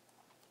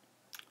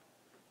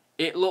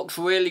 It looks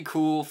really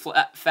cool.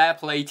 Fair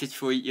play to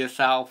treat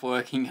yourself,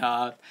 working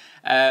hard.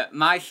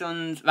 My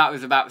son's... That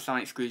was about the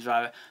Sonic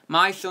Screwdriver.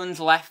 My son's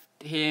left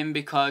him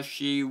because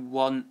she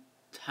wasn't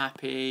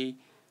happy.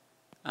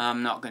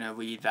 I'm not going to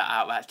read that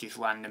out. That's just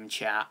random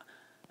chat.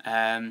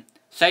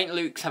 St.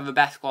 Luke's have the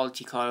best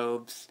quality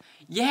clothes.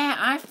 Yeah,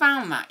 I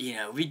found that, you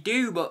know, we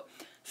do, but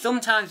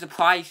sometimes the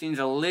pricing's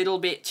a little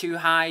bit too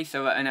high,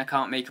 and I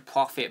can't make a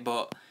profit,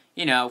 but,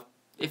 you know,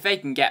 if they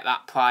can get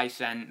that price,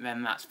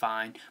 then that's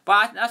fine.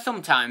 But I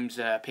sometimes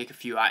pick a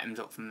few items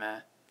up from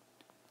there.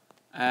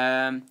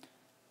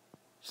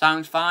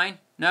 Sounds fine?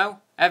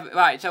 No?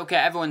 Right, it's okay,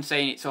 everyone's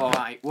saying it's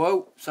alright.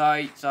 Whoa,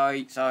 sorry.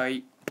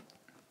 Right,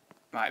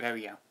 there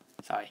we go.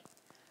 Sorry.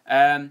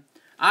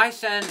 I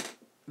sent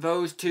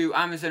those to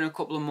Amazon a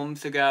couple of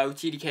months ago.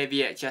 TDK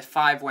VHS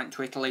 5 went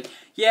to Italy.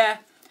 Yeah,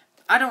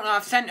 I don't know,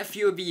 I've sent a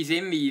few of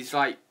these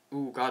like,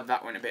 oh god,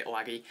 that went a bit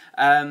laggy.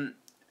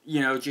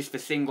 You know, just for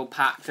single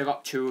packs. I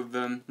got 2 of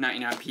them,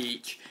 99p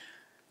each.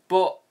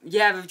 But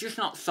yeah, they've just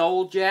not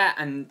sold yet,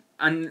 and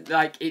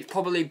like it's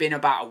probably been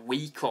about a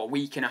week or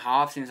week and a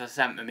half since I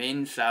sent them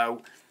in,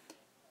 so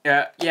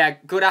yeah,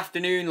 good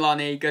afternoon,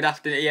 Lonnie. Good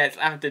afternoon. Yeah, it's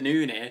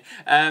afternoon here.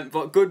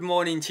 But good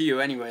morning to you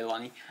anyway,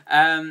 Lonnie.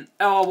 Oh,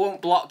 I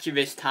won't block you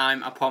this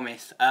time, I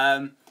promise.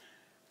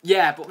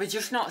 Yeah, but they're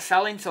just not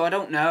selling, so I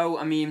don't know.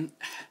 I mean,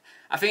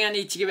 I think I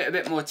need to give it a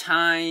bit more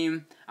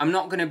time. I'm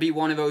not going to be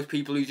one of those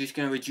people who's just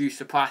going to reduce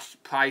the price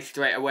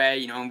straight away,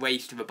 you know, and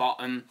race to the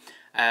bottom.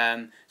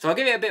 So I'll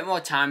give it a bit more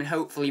time, and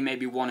hopefully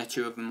maybe 1 or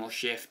 2 of them will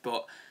shift.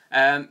 But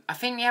I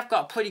think they have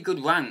got a pretty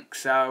good rank,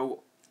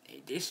 so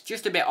it's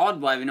just a bit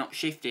odd why they're not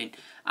shifting.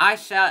 I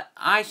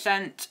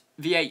sent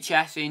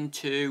VHS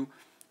into,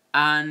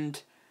 and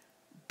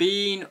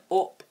been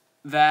up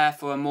there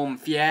for a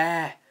month.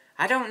 Yeah,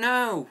 I don't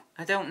know.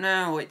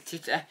 It's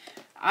just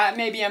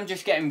maybe I'm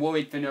just getting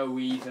worried for no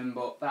reason,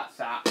 but that's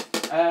that.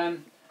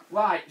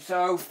 Right,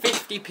 so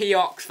 50p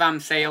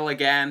Oxfam sale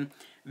again.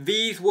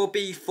 These will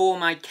be for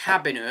my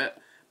cabinet,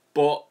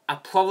 but I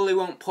probably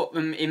won't put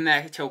them in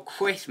there till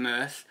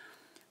Christmas,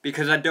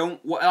 because I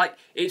don't, like,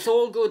 it's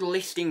all good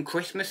listing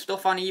Christmas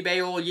stuff on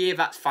eBay all year,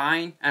 that's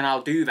fine, and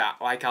I'll do that.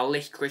 Like, I'll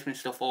list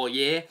Christmas stuff all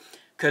year,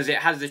 because it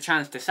has the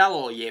chance to sell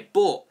all year.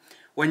 But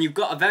when you've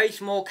got a very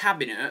small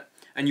cabinet,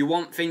 and you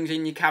want things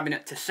in your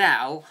cabinet to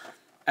sell,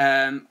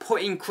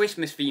 putting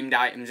Christmas themed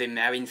items in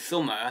there in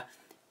summer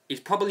is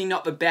probably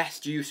not the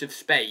best use of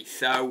space.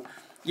 So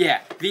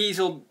yeah, these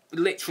will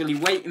literally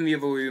wait in the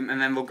other room,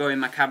 and then they'll go in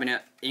my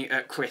cabinet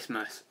at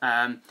Christmas.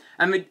 And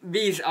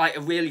these are like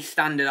really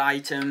standard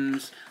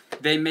items.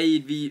 They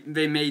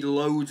made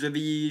loads of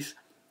these,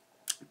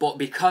 but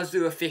because they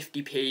were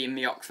 50p in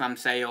the Oxfam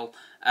sale,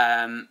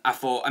 I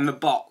thought, and the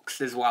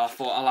box as well, I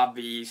thought I'll have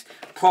these.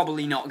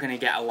 Probably not going to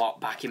get a lot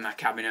back in my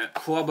cabinet.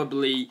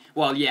 Probably,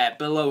 well, yeah,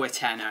 below a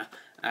tenner.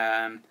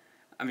 I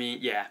mean,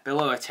 yeah,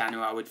 below a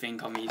tenner I would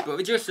think on these.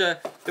 But just the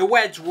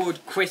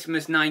Wedgwood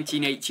Christmas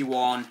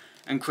 1981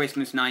 and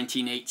Christmas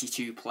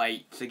 1982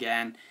 plates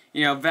again.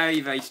 You know,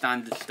 very, very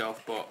standard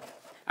stuff, but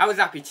I was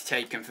happy to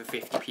take them for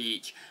 50p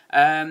each.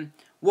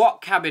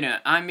 What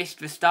cabinet? I missed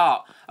the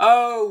start.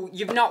 Oh,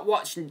 you've not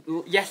watched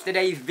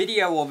yesterday's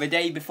video or the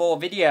day before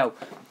video.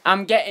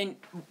 I'm getting,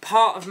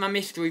 part of my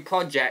mystery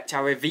project I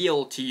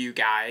revealed to you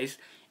guys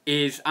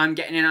is I'm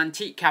getting an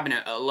antique cabinet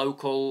at a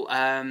local,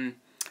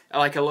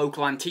 like a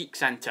local antique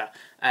centre.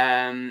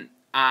 And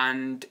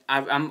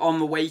I'm on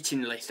the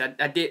waiting list.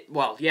 I did,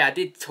 well, yeah, I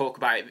did talk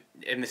about it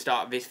in the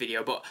start of this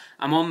video, but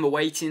I'm on the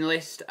waiting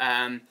list.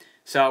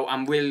 So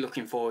I'm really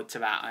looking forward to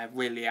that. I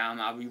really am.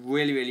 I'll be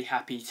really, really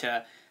happy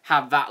to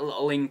have that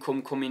little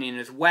income coming in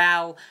as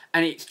well,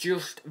 and it's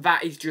just,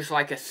 that is just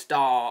like a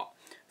start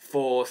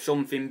for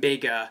something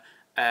bigger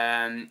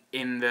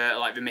in the,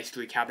 like, the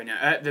mystery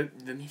cabinet,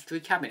 the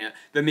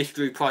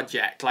mystery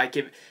project. Like,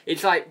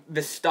 it's like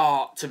the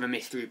start to the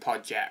mystery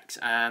project.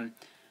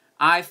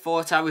 I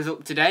thought I was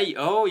up to date.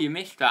 Oh, you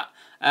missed that.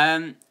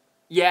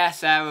 Yeah,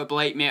 Sarah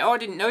Blake, mate. Oh, I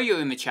didn't know you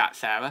were in the chat,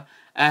 Sarah.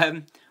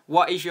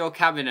 What is your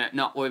cabinet?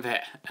 Not with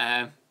it.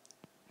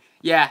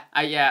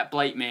 Yeah,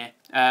 Blake May.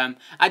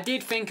 I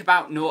did think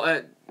about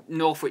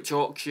Northwich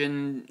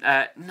Auction,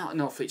 not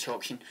Northwich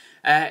Auction,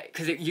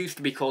 because it used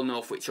to be called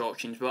Northwich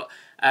Auctions, but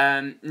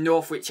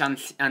Northwich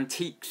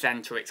Antique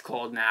Centre it's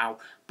called now.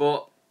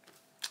 But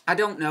I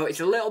don't know, it's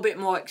a little bit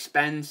more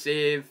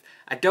expensive.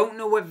 I don't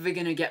know whether they're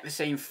going to get the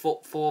same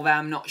footfall there,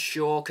 I'm not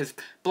sure, because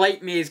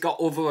Blake May's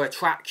got other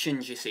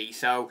attractions, you see,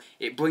 so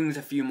it brings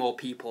a few more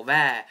people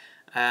there.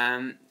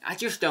 I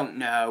just don't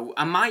know.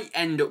 I might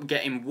end up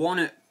getting one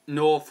at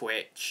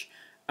Northwich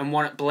and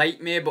one at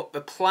Blakemere, but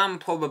the plan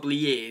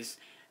probably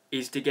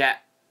is to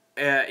get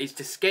is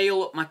to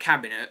scale up my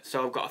cabinet,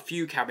 so I've got a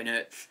few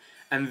cabinets,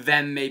 and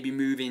then maybe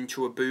move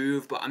into a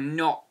booth. But I'm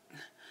not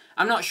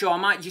sure. I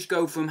might just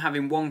go from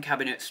having one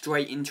cabinet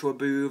straight into a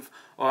booth,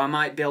 or I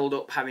might build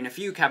up having a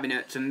few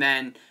cabinets and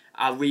then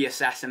I'll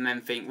reassess and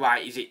then think,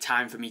 right, is it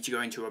time for me to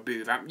go into a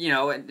booth? You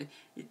know,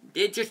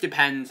 it just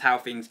depends how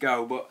things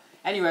go. But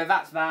anyway,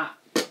 that's that.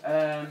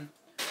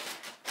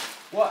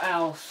 What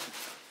else?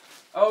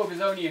 Oh,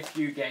 there's only a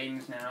few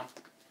games now.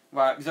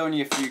 Right, there's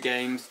only a few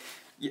games.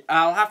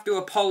 I'll have to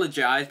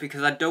apologise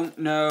because I don't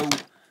know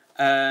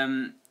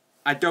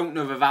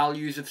the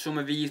values of some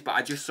of these, but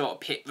I just sort of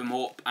picked them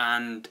up,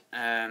 and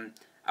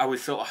I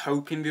was sort of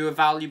hoping they were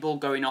valuable,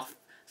 going off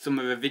some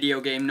of the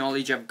video game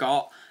knowledge I've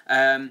got.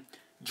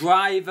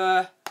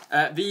 Driver,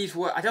 these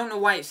were, I don't know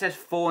why it says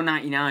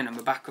 $4.99 on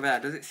the back of there.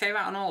 Does it say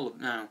that on all of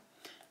them? No.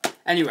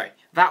 Anyway,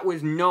 that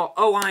was not,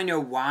 oh, I know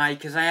why,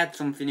 because I had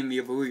something in the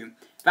other room.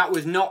 That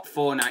was not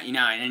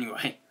 $4.99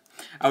 anyway.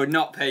 I would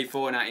not pay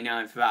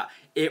 $4.99 for that.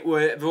 They're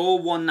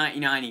all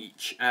 $1.99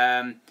 each.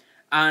 And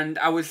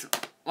I was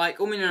like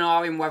umming and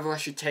ahhing whether I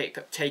should take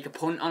a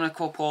punt on a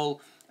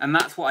couple, and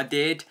that's what I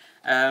did.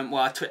 Well,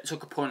 I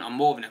took a punt on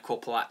more than a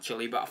couple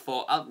actually, but I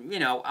thought, I'll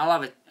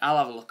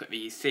have a look at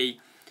these,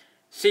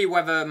 see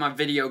whether my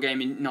video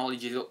gaming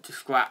knowledge is up to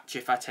scratch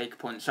if I take a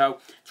punt. So,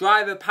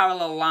 driver,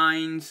 parallel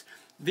lines.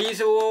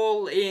 These are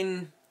all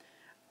in,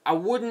 I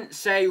wouldn't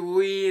say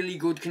really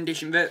good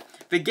condition. The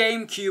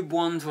GameCube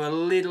ones were a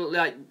little,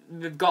 like,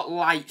 they've got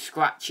light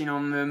scratching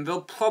on them. They'll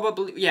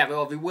probably, yeah,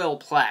 well, they will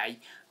play,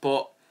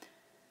 but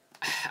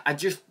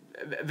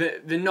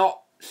they're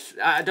not,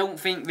 I don't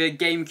think the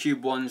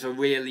GameCube ones are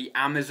really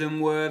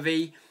Amazon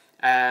worthy.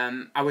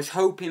 I was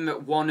hoping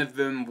that one of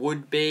them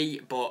would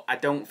be, but I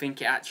don't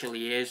think it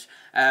actually is.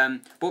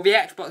 But the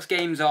Xbox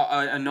games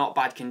are not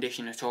bad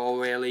condition at all,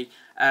 really.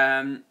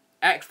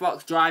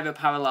 Xbox driver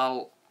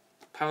parallel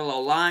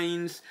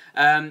lines,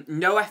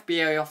 no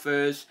FBA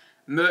offers,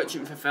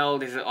 merchant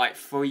fulfilled is at like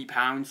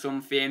 £3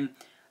 something.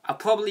 I'll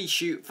probably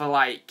shoot for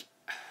like,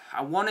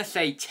 I want to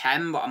say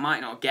 10, but I might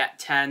not get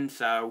 10,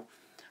 so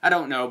I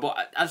don't know.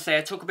 But as I say,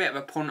 I took a bit of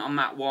a punt on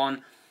that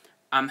one.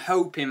 I'm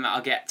hoping that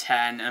I'll get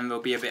 10 and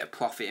there'll be a bit of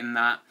profit in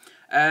that.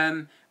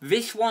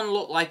 This one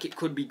looked like it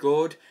could be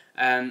good.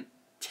 Taito,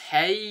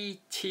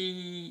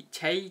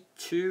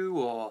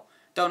 or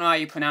don't know how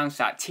you pronounce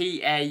that.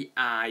 Taito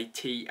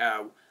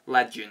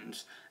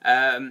Legends.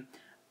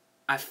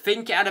 I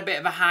think it had a bit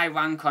of a high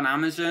rank on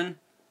Amazon.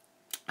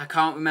 I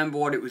can't remember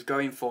what it was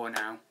going for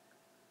now.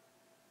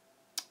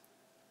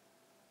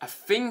 I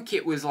think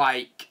it was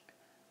like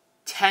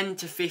 10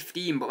 to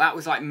 15, but that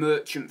was like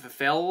merchant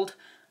fulfilled.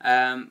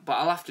 But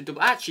I'll have to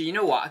double. Actually, you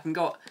know what? I can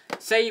go.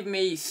 Save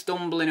me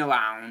stumbling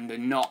around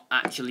and not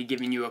actually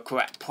giving you a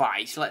correct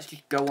price. Let's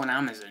just go on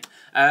Amazon.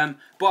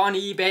 But on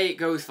eBay it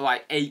goes for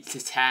like 8 to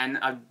 10.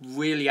 I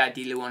really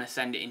ideally want to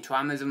send it into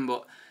Amazon,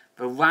 but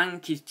The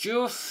rank is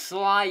just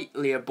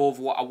slightly above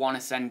what I want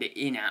to send it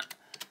in at.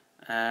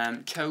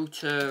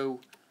 Toto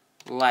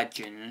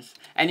Legends.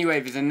 Anyway,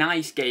 there's a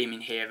nice game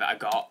in here that I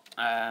got.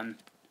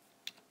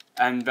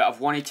 And that I've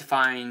wanted to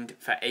find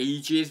for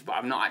ages, but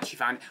I've not actually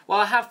found it. Well,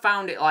 I have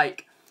found it,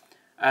 like,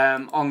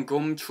 on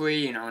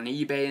Gumtree and on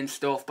eBay and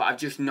stuff, but I've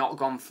just not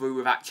gone through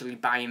with actually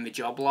buying the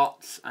job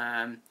lots.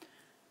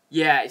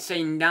 Yeah, it's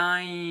saying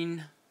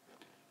 9...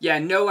 Yeah,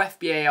 no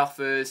FBA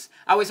offers.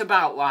 I was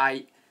about,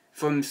 like,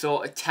 from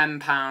sort of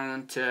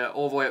 £10 to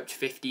all the way up to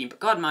 £15. But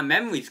God, my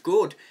memory's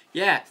good.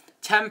 Yeah,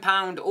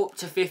 £10 up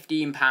to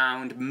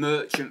 £15,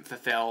 merchant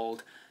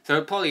fulfilled. So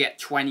I'd probably get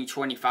 20,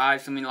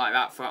 25, something like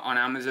that on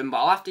Amazon. But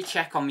I'll have to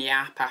check on the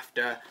app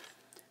after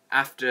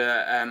I've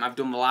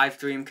done the live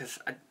stream, because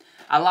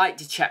I like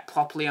to check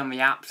properly on the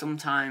app.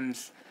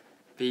 Sometimes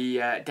the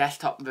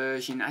desktop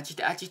version, I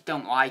just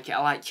don't like it.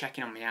 I like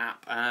checking on the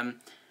app.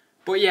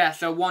 But yeah,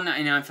 so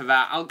 $1.99 for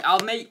that.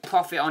 I'll make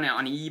profit on it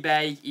on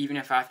eBay, even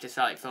if I have to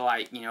sell it for,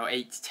 like, you know,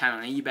 8 to 10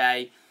 on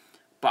eBay.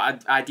 But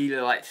I'd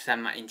ideally like to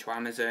send that into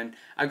Amazon.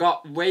 I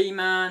got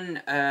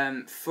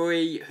Rayman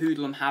 3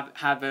 Hoodlum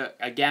Habour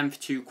again for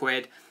 £2.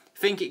 I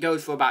think it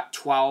goes for about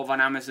 12 on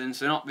Amazon,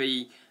 so not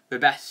the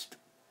best,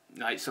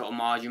 like, sort of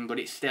margin, but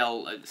it's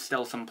still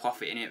some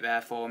profit in it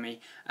there for me.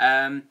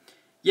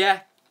 Yeah,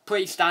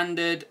 pretty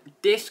standard.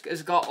 Disc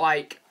has got,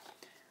 like,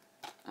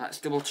 let's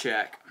double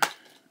check.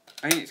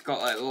 I think it's got,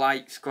 like,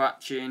 light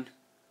scratching.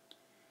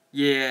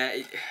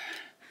 Yeah,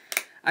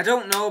 I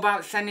don't know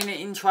about sending it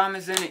into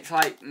Amazon. It's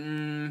like,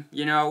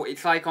 you know,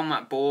 it's like on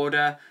that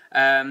border.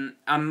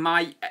 I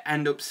might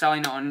end up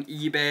selling it on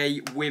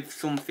eBay with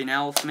something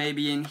else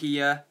maybe in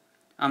here.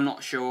 I'm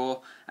not sure.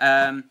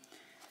 But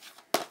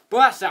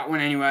that's that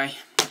one anyway.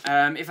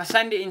 If I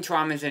send it into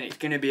Amazon, it's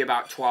going to be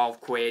about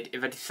 £12.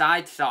 If I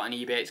decide to start on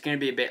eBay, it's going to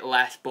be a bit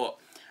less. But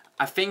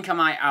I think I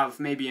might have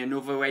maybe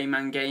another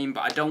Rayman game,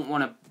 but I don't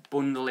want to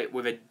bundle it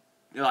with a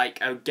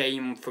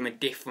game from a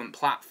different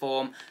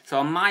platform. So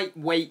I might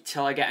wait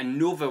till I get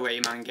another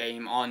Rayman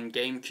game on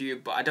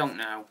GameCube, but I don't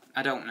know.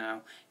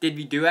 Did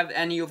we do have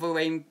any other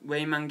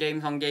Rayman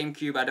games on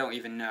GameCube? I don't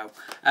even know.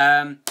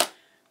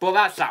 But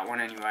that's that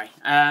one anyway.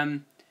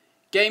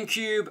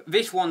 GameCube,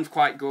 this one's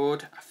quite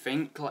good, I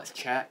think. Let's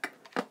check.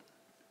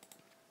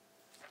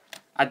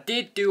 I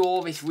did do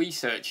all this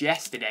research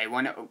yesterday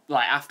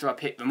after I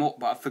picked them up,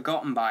 but I've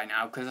forgotten by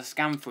now because I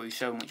scanned through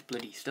so much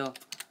bloody stuff.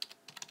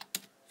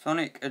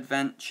 Sonic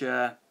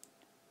Adventure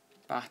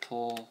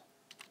Battle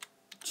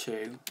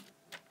 2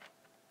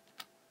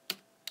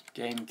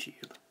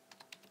 GameCube.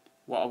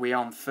 What are we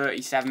on?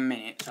 37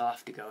 minutes. I'll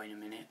have to go in a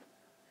minute.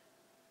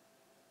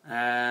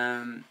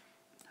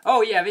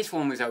 Oh yeah, this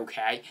one was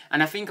okay,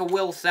 and I think I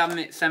will send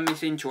this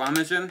into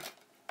Amazon.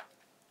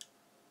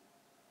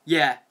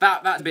 Yeah,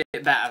 that's a bit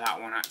better, that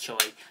one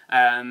actually.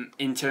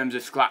 In terms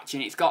of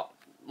scratching, it's got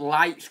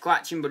light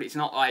scratching, but it's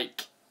not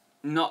like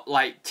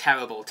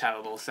terrible.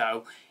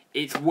 So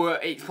it's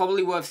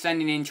probably worth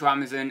sending into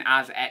Amazon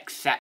as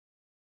accept.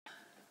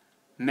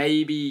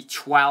 Maybe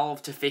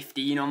 12 to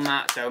 15 on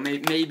that, so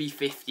maybe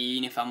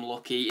 15 if I'm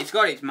lucky. It's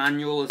got its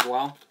manual as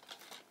well.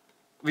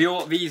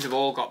 These have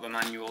all got the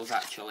manuals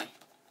actually.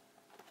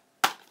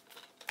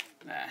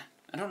 There.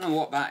 I don't know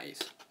what that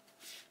is.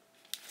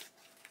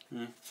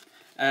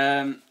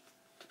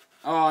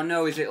 Oh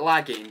no, is it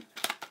lagging?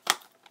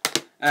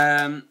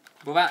 Well,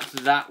 that's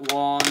that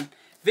one.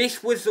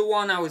 This was the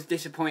one I was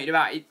disappointed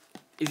about.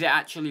 Is it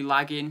actually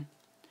lagging?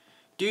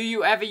 Do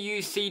you ever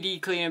use CD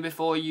cleaner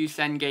before you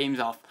send games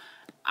off?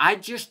 I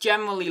just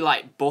generally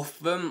buff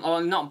them,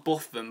 or not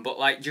buff them, but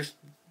just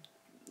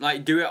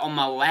do it on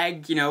my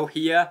leg, you know,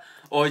 here,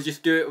 or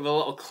just do it with a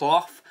little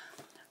cloth.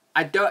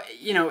 I don't,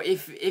 you know,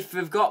 if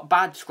they've got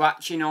bad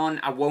scratching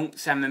on, I won't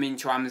send them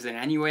into Amazon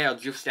anyway. I'll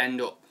just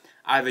end up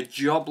either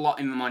job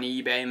lotting them on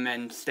eBay and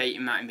then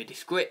stating that in the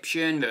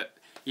description that,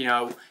 you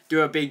know,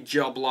 do a big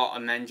job lot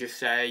and then just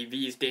say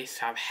these discs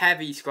have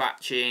heavy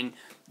scratching,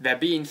 they're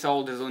being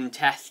sold as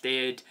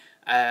untested,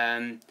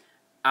 and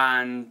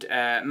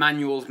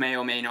manuals may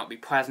or may not be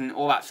present,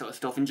 all that sort of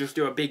stuff, and just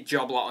do a big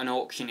job lot and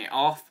auction it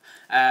off.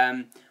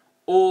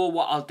 Or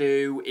what I'll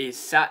do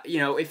is, you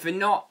know, if they're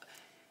not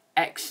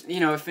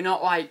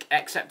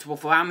acceptable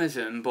for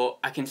Amazon, but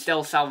I can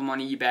still sell them on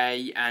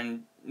eBay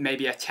and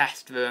maybe I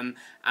test them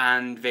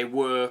and they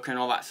work and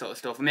all that sort of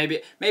stuff.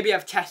 Maybe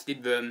I've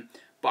tested them,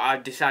 but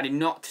I've decided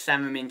not to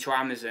send them into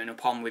Amazon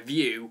upon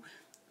review.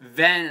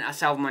 Then I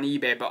sell them on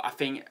eBay, but I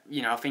think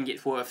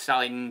it's worth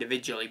selling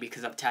individually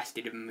because I've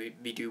tested them and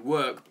they do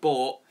work.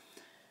 But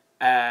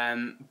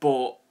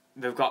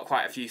they've got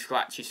quite a few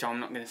scratches, so I'm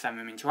not going to send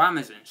them into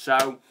Amazon.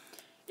 So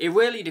it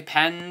really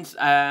depends.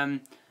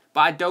 But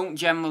I don't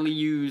generally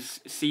use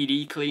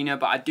CD cleaner,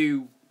 but I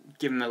do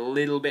give them a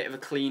little bit of a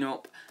clean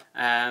up.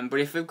 But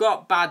if they've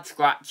got bad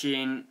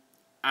scratching,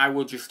 I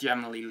will just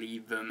generally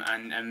leave them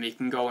and they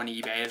can go on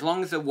eBay. As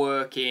long as they're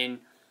working,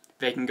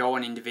 they can go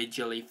on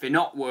individually. If they're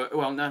not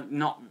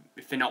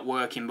if they're not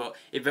working, but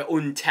if they're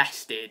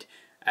untested,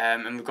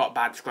 and we've got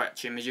bad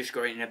scratching. We just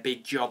go in a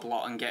big job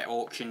lot and get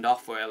auctioned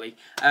off, really.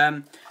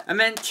 And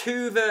then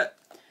two that,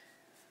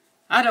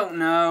 I don't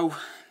know,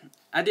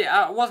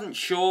 I wasn't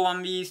sure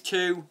on these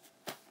two.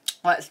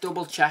 Let's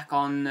double check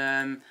on,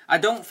 I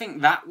don't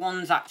think that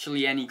one's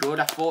actually any good.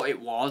 I thought it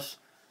was,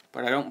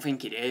 but I don't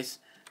think it is.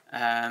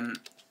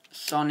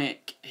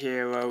 Sonic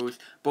Heroes,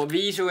 but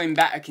these are in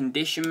better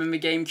condition than the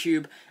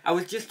GameCube. I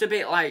was just a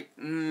bit like,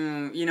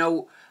 you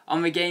know,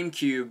 on the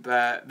GameCube,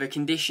 the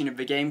condition of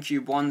the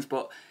GameCube ones,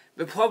 but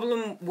the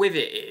problem with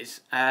it is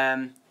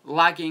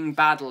lagging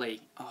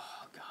badly.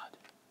 Oh, God.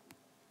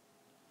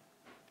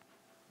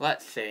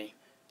 Let's see.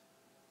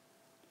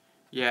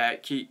 Yeah,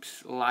 it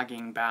keeps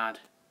lagging bad.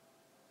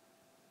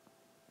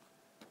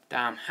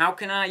 Damn, how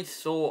can I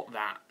sort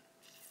that?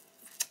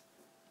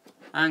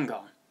 Hang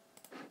on.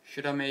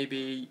 Should I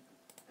maybe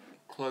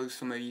close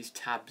some of these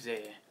tabs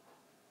here?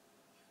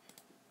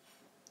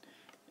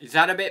 Is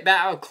that a bit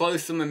better? I'll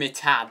close some of my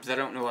tabs. I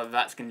don't know whether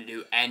that's going to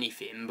do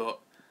anything, but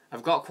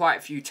I've got quite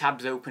a few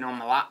tabs open on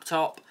my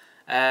laptop.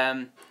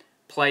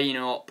 Playing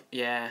up,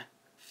 yeah.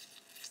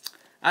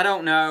 I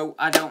don't know.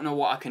 I don't know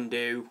what I can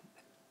do.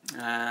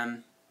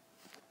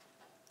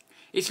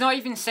 It's not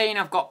even saying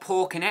I've got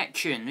poor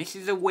connection. This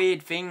is a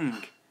weird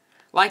thing.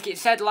 Like it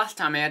said last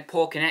time I had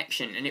poor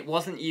connection, and it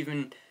wasn't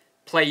even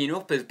playing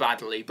up as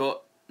badly,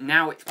 but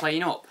now it's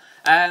playing up.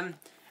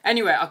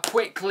 Anyway, I'll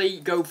quickly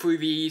go through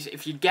these.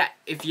 If you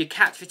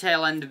catch the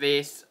tail end of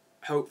this,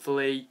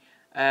 hopefully,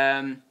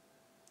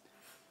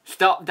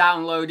 stop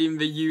downloading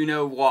the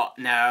you-know-what.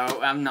 No,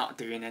 I'm not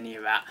doing any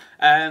of that.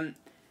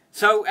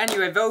 So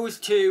anyway, those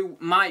two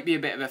might be a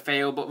bit of a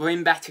fail, but they're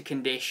in better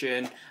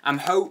condition.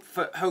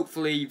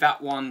 Hopefully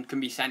that one can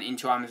be sent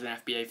into Amazon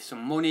FBA for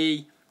some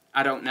money.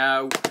 I don't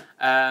know.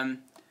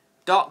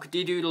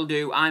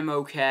 Doc-de-doodle-doo, I'm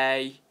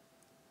okay.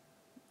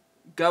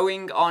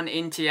 Going on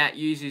internet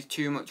uses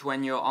too much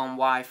when you're on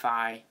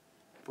Wi-Fi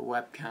for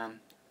webcam.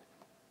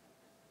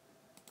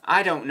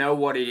 I don't know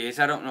what it is.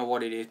 I don't know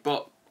what it is.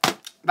 But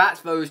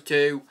that's those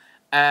two.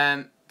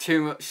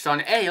 Too much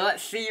Sonic. Hey,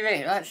 let's see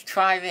this. Let's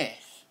try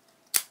this.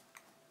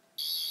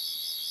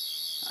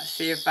 Let's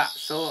see if that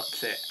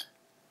sorts it.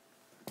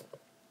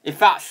 If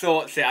that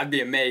sorts it, I'd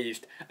be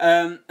amazed.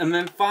 And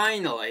then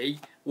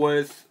finally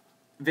was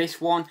this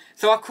one.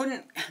 So I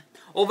couldn't...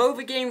 Although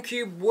the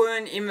GameCube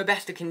weren't in the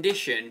best of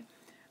condition,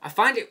 I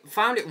found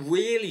it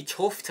really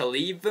tough to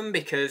leave them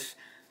because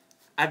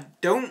I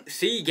don't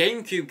see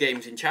GameCube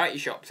games in charity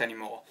shops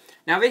anymore.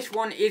 Now this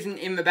one isn't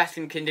in the best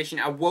of condition.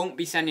 I won't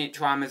be sending it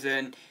to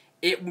Amazon.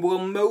 It will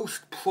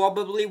most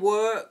probably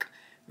work.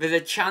 There's a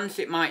chance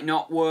it might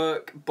not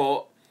work,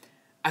 but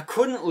I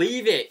couldn't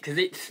leave it because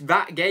it's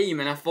that game,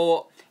 and I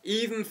thought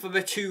even for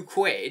the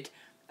 £2,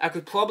 I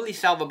could probably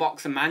sell the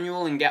box and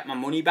manual and get my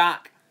money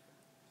back.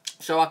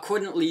 So I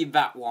couldn't leave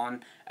that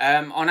one.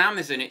 On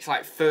Amazon, it's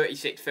like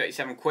 36,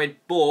 37 quid,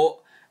 but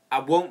I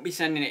won't be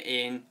sending it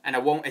in, and I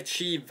won't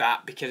achieve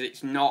that because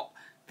it's not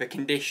the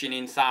condition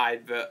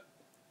inside that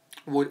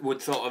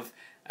would sort of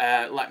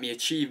let me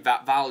achieve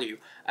that value.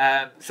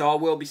 So I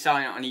will be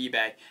selling it on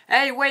eBay.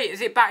 Hey, wait,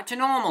 is it back to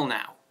normal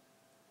now?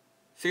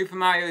 Super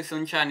Mario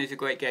Sunshine is a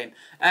great game.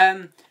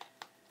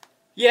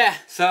 Yeah,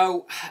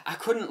 so I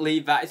couldn't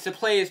leave that. It's the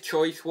player's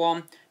choice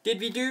one. Did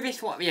we do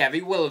this one? Yeah,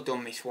 we will have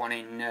done this one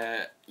in,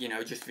 you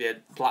know, just via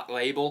Black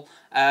Label.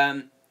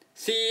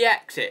 CE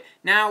Exit.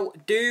 Now,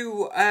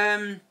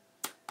 yeah,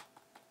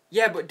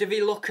 but do we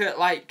look at,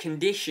 like,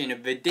 condition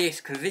of the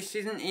disc? Because this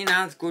isn't in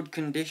as good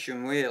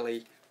condition,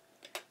 really.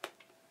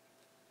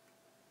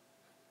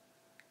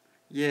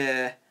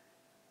 Yeah.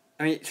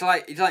 I mean, it's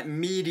like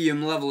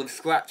medium level of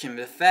scratching,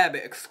 with a fair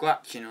bit of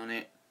scratching on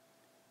it.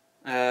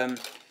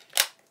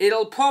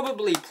 It'll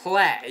probably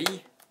play...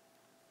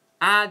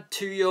 Add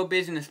to your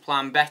business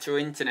plan better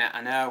internet. I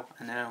know.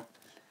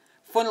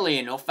 Funnily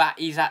enough, that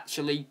is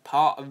actually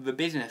part of the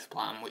business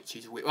plan, which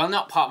is... Well,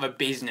 not part of a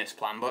business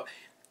plan, but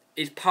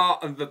it's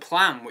part of the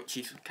plan, which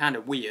is kind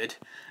of weird.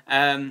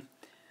 CEX.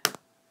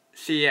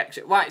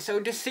 Right,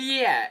 so the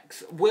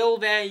CEX, will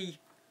they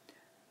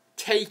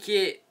take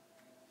it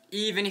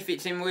even if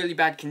it's in really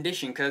bad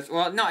condition? Because,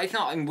 well, no, it's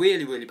not in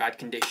really, really bad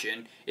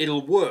condition.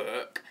 It'll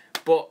work,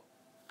 but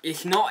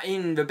it's not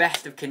in the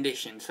best of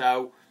condition,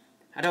 so...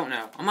 I don't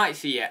know. I might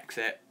CEX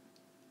it.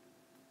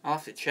 I'll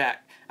have to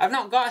check. I've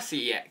not got a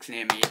CEX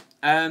near me.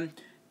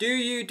 Do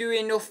you do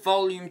enough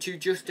volume to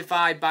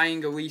justify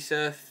buying a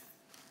resurfacer?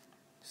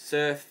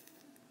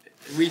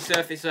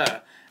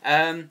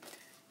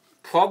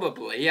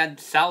 Probably. I'd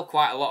sell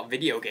quite a lot of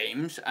video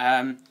games.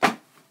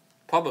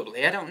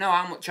 Probably. I don't know.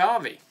 How much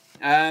are they?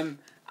 I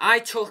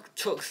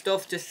took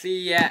stuff to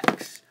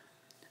CEX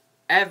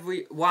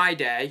every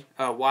Y-Day.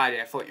 Oh,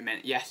 Y-Day. I thought you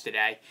meant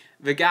yesterday.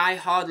 The guy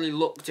hardly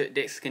looked at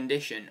this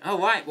condition. Oh,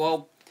 right,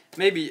 well,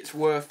 maybe it's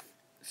worth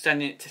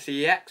sending it to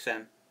CEX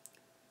then.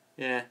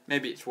 Yeah,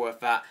 maybe it's worth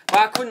that. But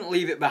I couldn't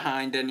leave it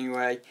behind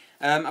anyway.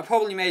 I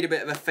probably made a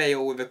bit of a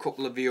fail with a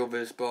couple of the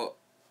others, but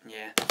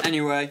yeah.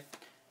 Anyway,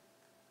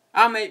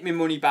 I'll make my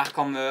money back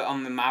on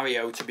the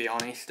Mario, to be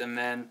honest, and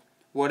then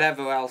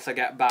whatever else I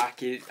get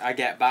back, I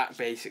get back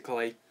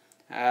basically.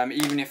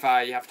 Even if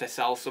I have to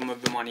sell some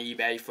of them on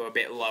eBay for a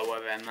bit lower,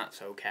 then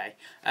that's okay.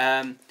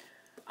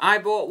 I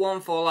bought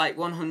one for like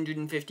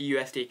 150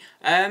 USD.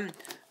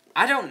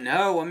 I don't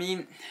know. I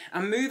mean,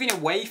 I'm moving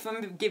away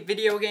from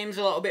video games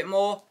a little bit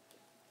more.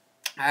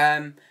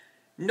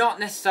 Not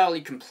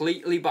necessarily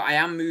completely, but I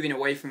am moving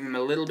away from them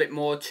a little bit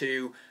more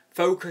to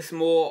focus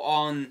more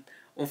on,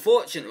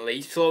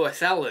 unfortunately, slower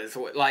sellers,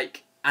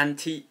 like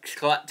antiques,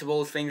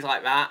 collectibles, things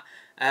like that.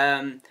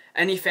 And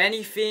if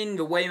anything,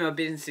 the way my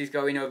business is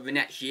going over the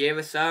next year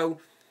or so,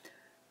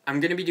 I'm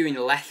going to be doing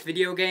less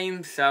video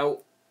games.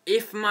 So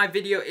if my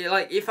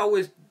if I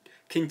was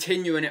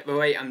continuing at the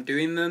rate I'm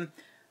doing them,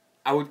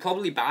 I would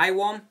probably buy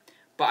one,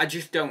 but I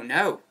just don't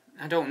know.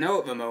 I don't know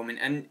at the moment,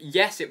 and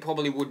yes, it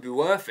probably would be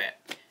worth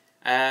it.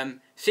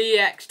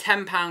 CEX,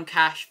 £10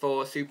 cash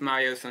for Super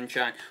Mario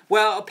Sunshine.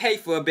 Well, I'll pay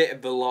for a bit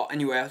of the lot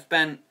anyway. I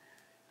spent,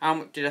 how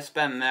much did I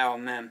spend there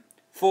on them?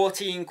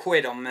 14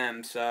 quid on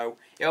them, so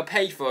it'll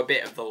pay for a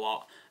bit of the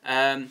lot.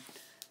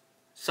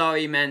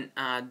 Sorry, meant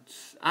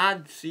ads.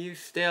 Ads, you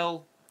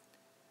still...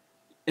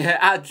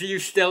 ads, you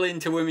still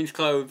into women's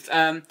clothes?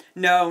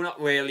 No, not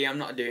really. I'm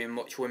not doing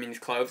much women's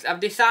clothes. I've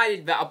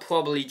decided that I'll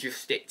probably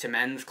just stick to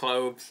men's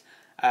clothes.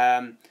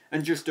 And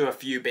just do a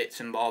few bits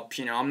and bobs,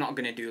 you know. I'm not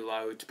going to do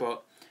loads,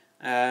 but...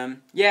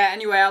 yeah,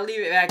 anyway, I'll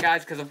leave it there,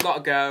 guys, because I've got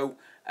to go.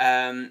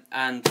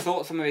 And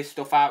sort some of this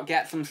stuff out.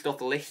 Get some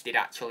stuff listed,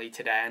 actually,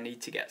 today. I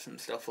need to get some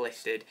stuff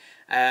listed.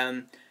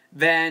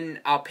 Then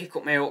I'll pick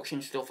up my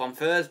auction stuff on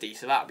Thursday,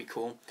 so that'll be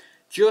cool.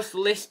 Just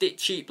list it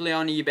cheaply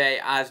on eBay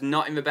as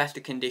not in the best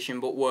of condition,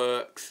 but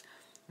works.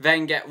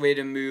 Then get rid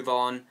and move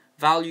on.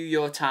 Value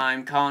your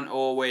time. Can't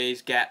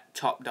always get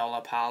top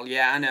dollar, pal.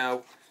 Yeah, I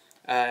know.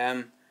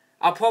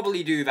 I'll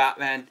probably do that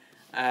then.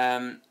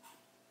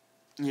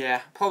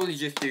 Yeah, probably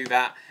just do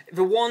that.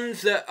 The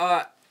ones that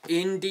are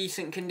in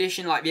decent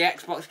condition, like the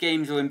Xbox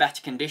games, are in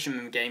better condition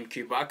than the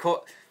GameCube. But I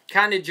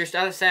kind of just,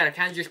 as I said, I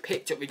kind of just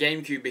picked up the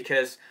GameCube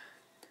because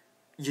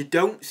you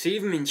don't see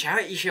them in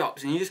charity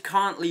shops, and you just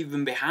can't leave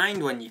them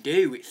behind when you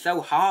do. It's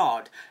so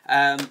hard.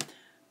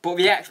 But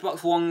the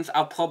Xbox ones,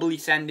 I'll probably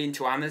send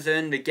into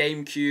Amazon. The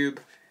GameCube,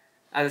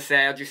 as I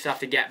say, I'll just have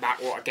to get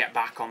back what I get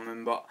back on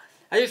them. But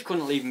I just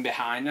couldn't leave them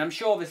behind. I'm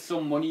sure there's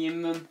some money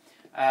in them,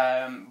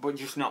 but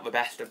just not the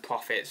best of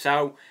profit.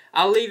 So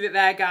I'll leave it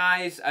there,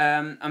 guys.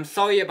 I'm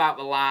sorry about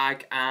the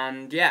lag,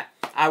 and yeah,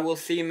 I will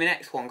see you in the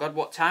next one. God,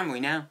 what time are we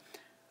now?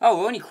 Oh,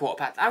 we're only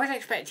 1:15. I was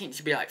expecting it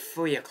to be like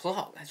 3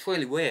 o'clock. That's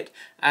really weird.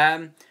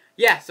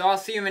 Yeah, so I'll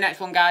see you in the next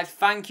one, guys.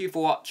 Thank you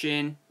for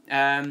watching.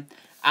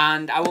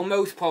 And I will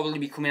most probably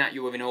be coming at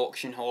you with an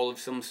auction haul of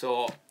some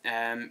sort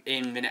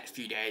in the next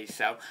few days.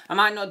 So I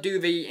might not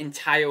do the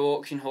entire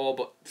auction haul,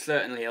 but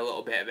certainly a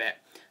little bit of it.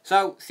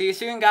 So, see you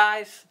soon,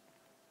 guys.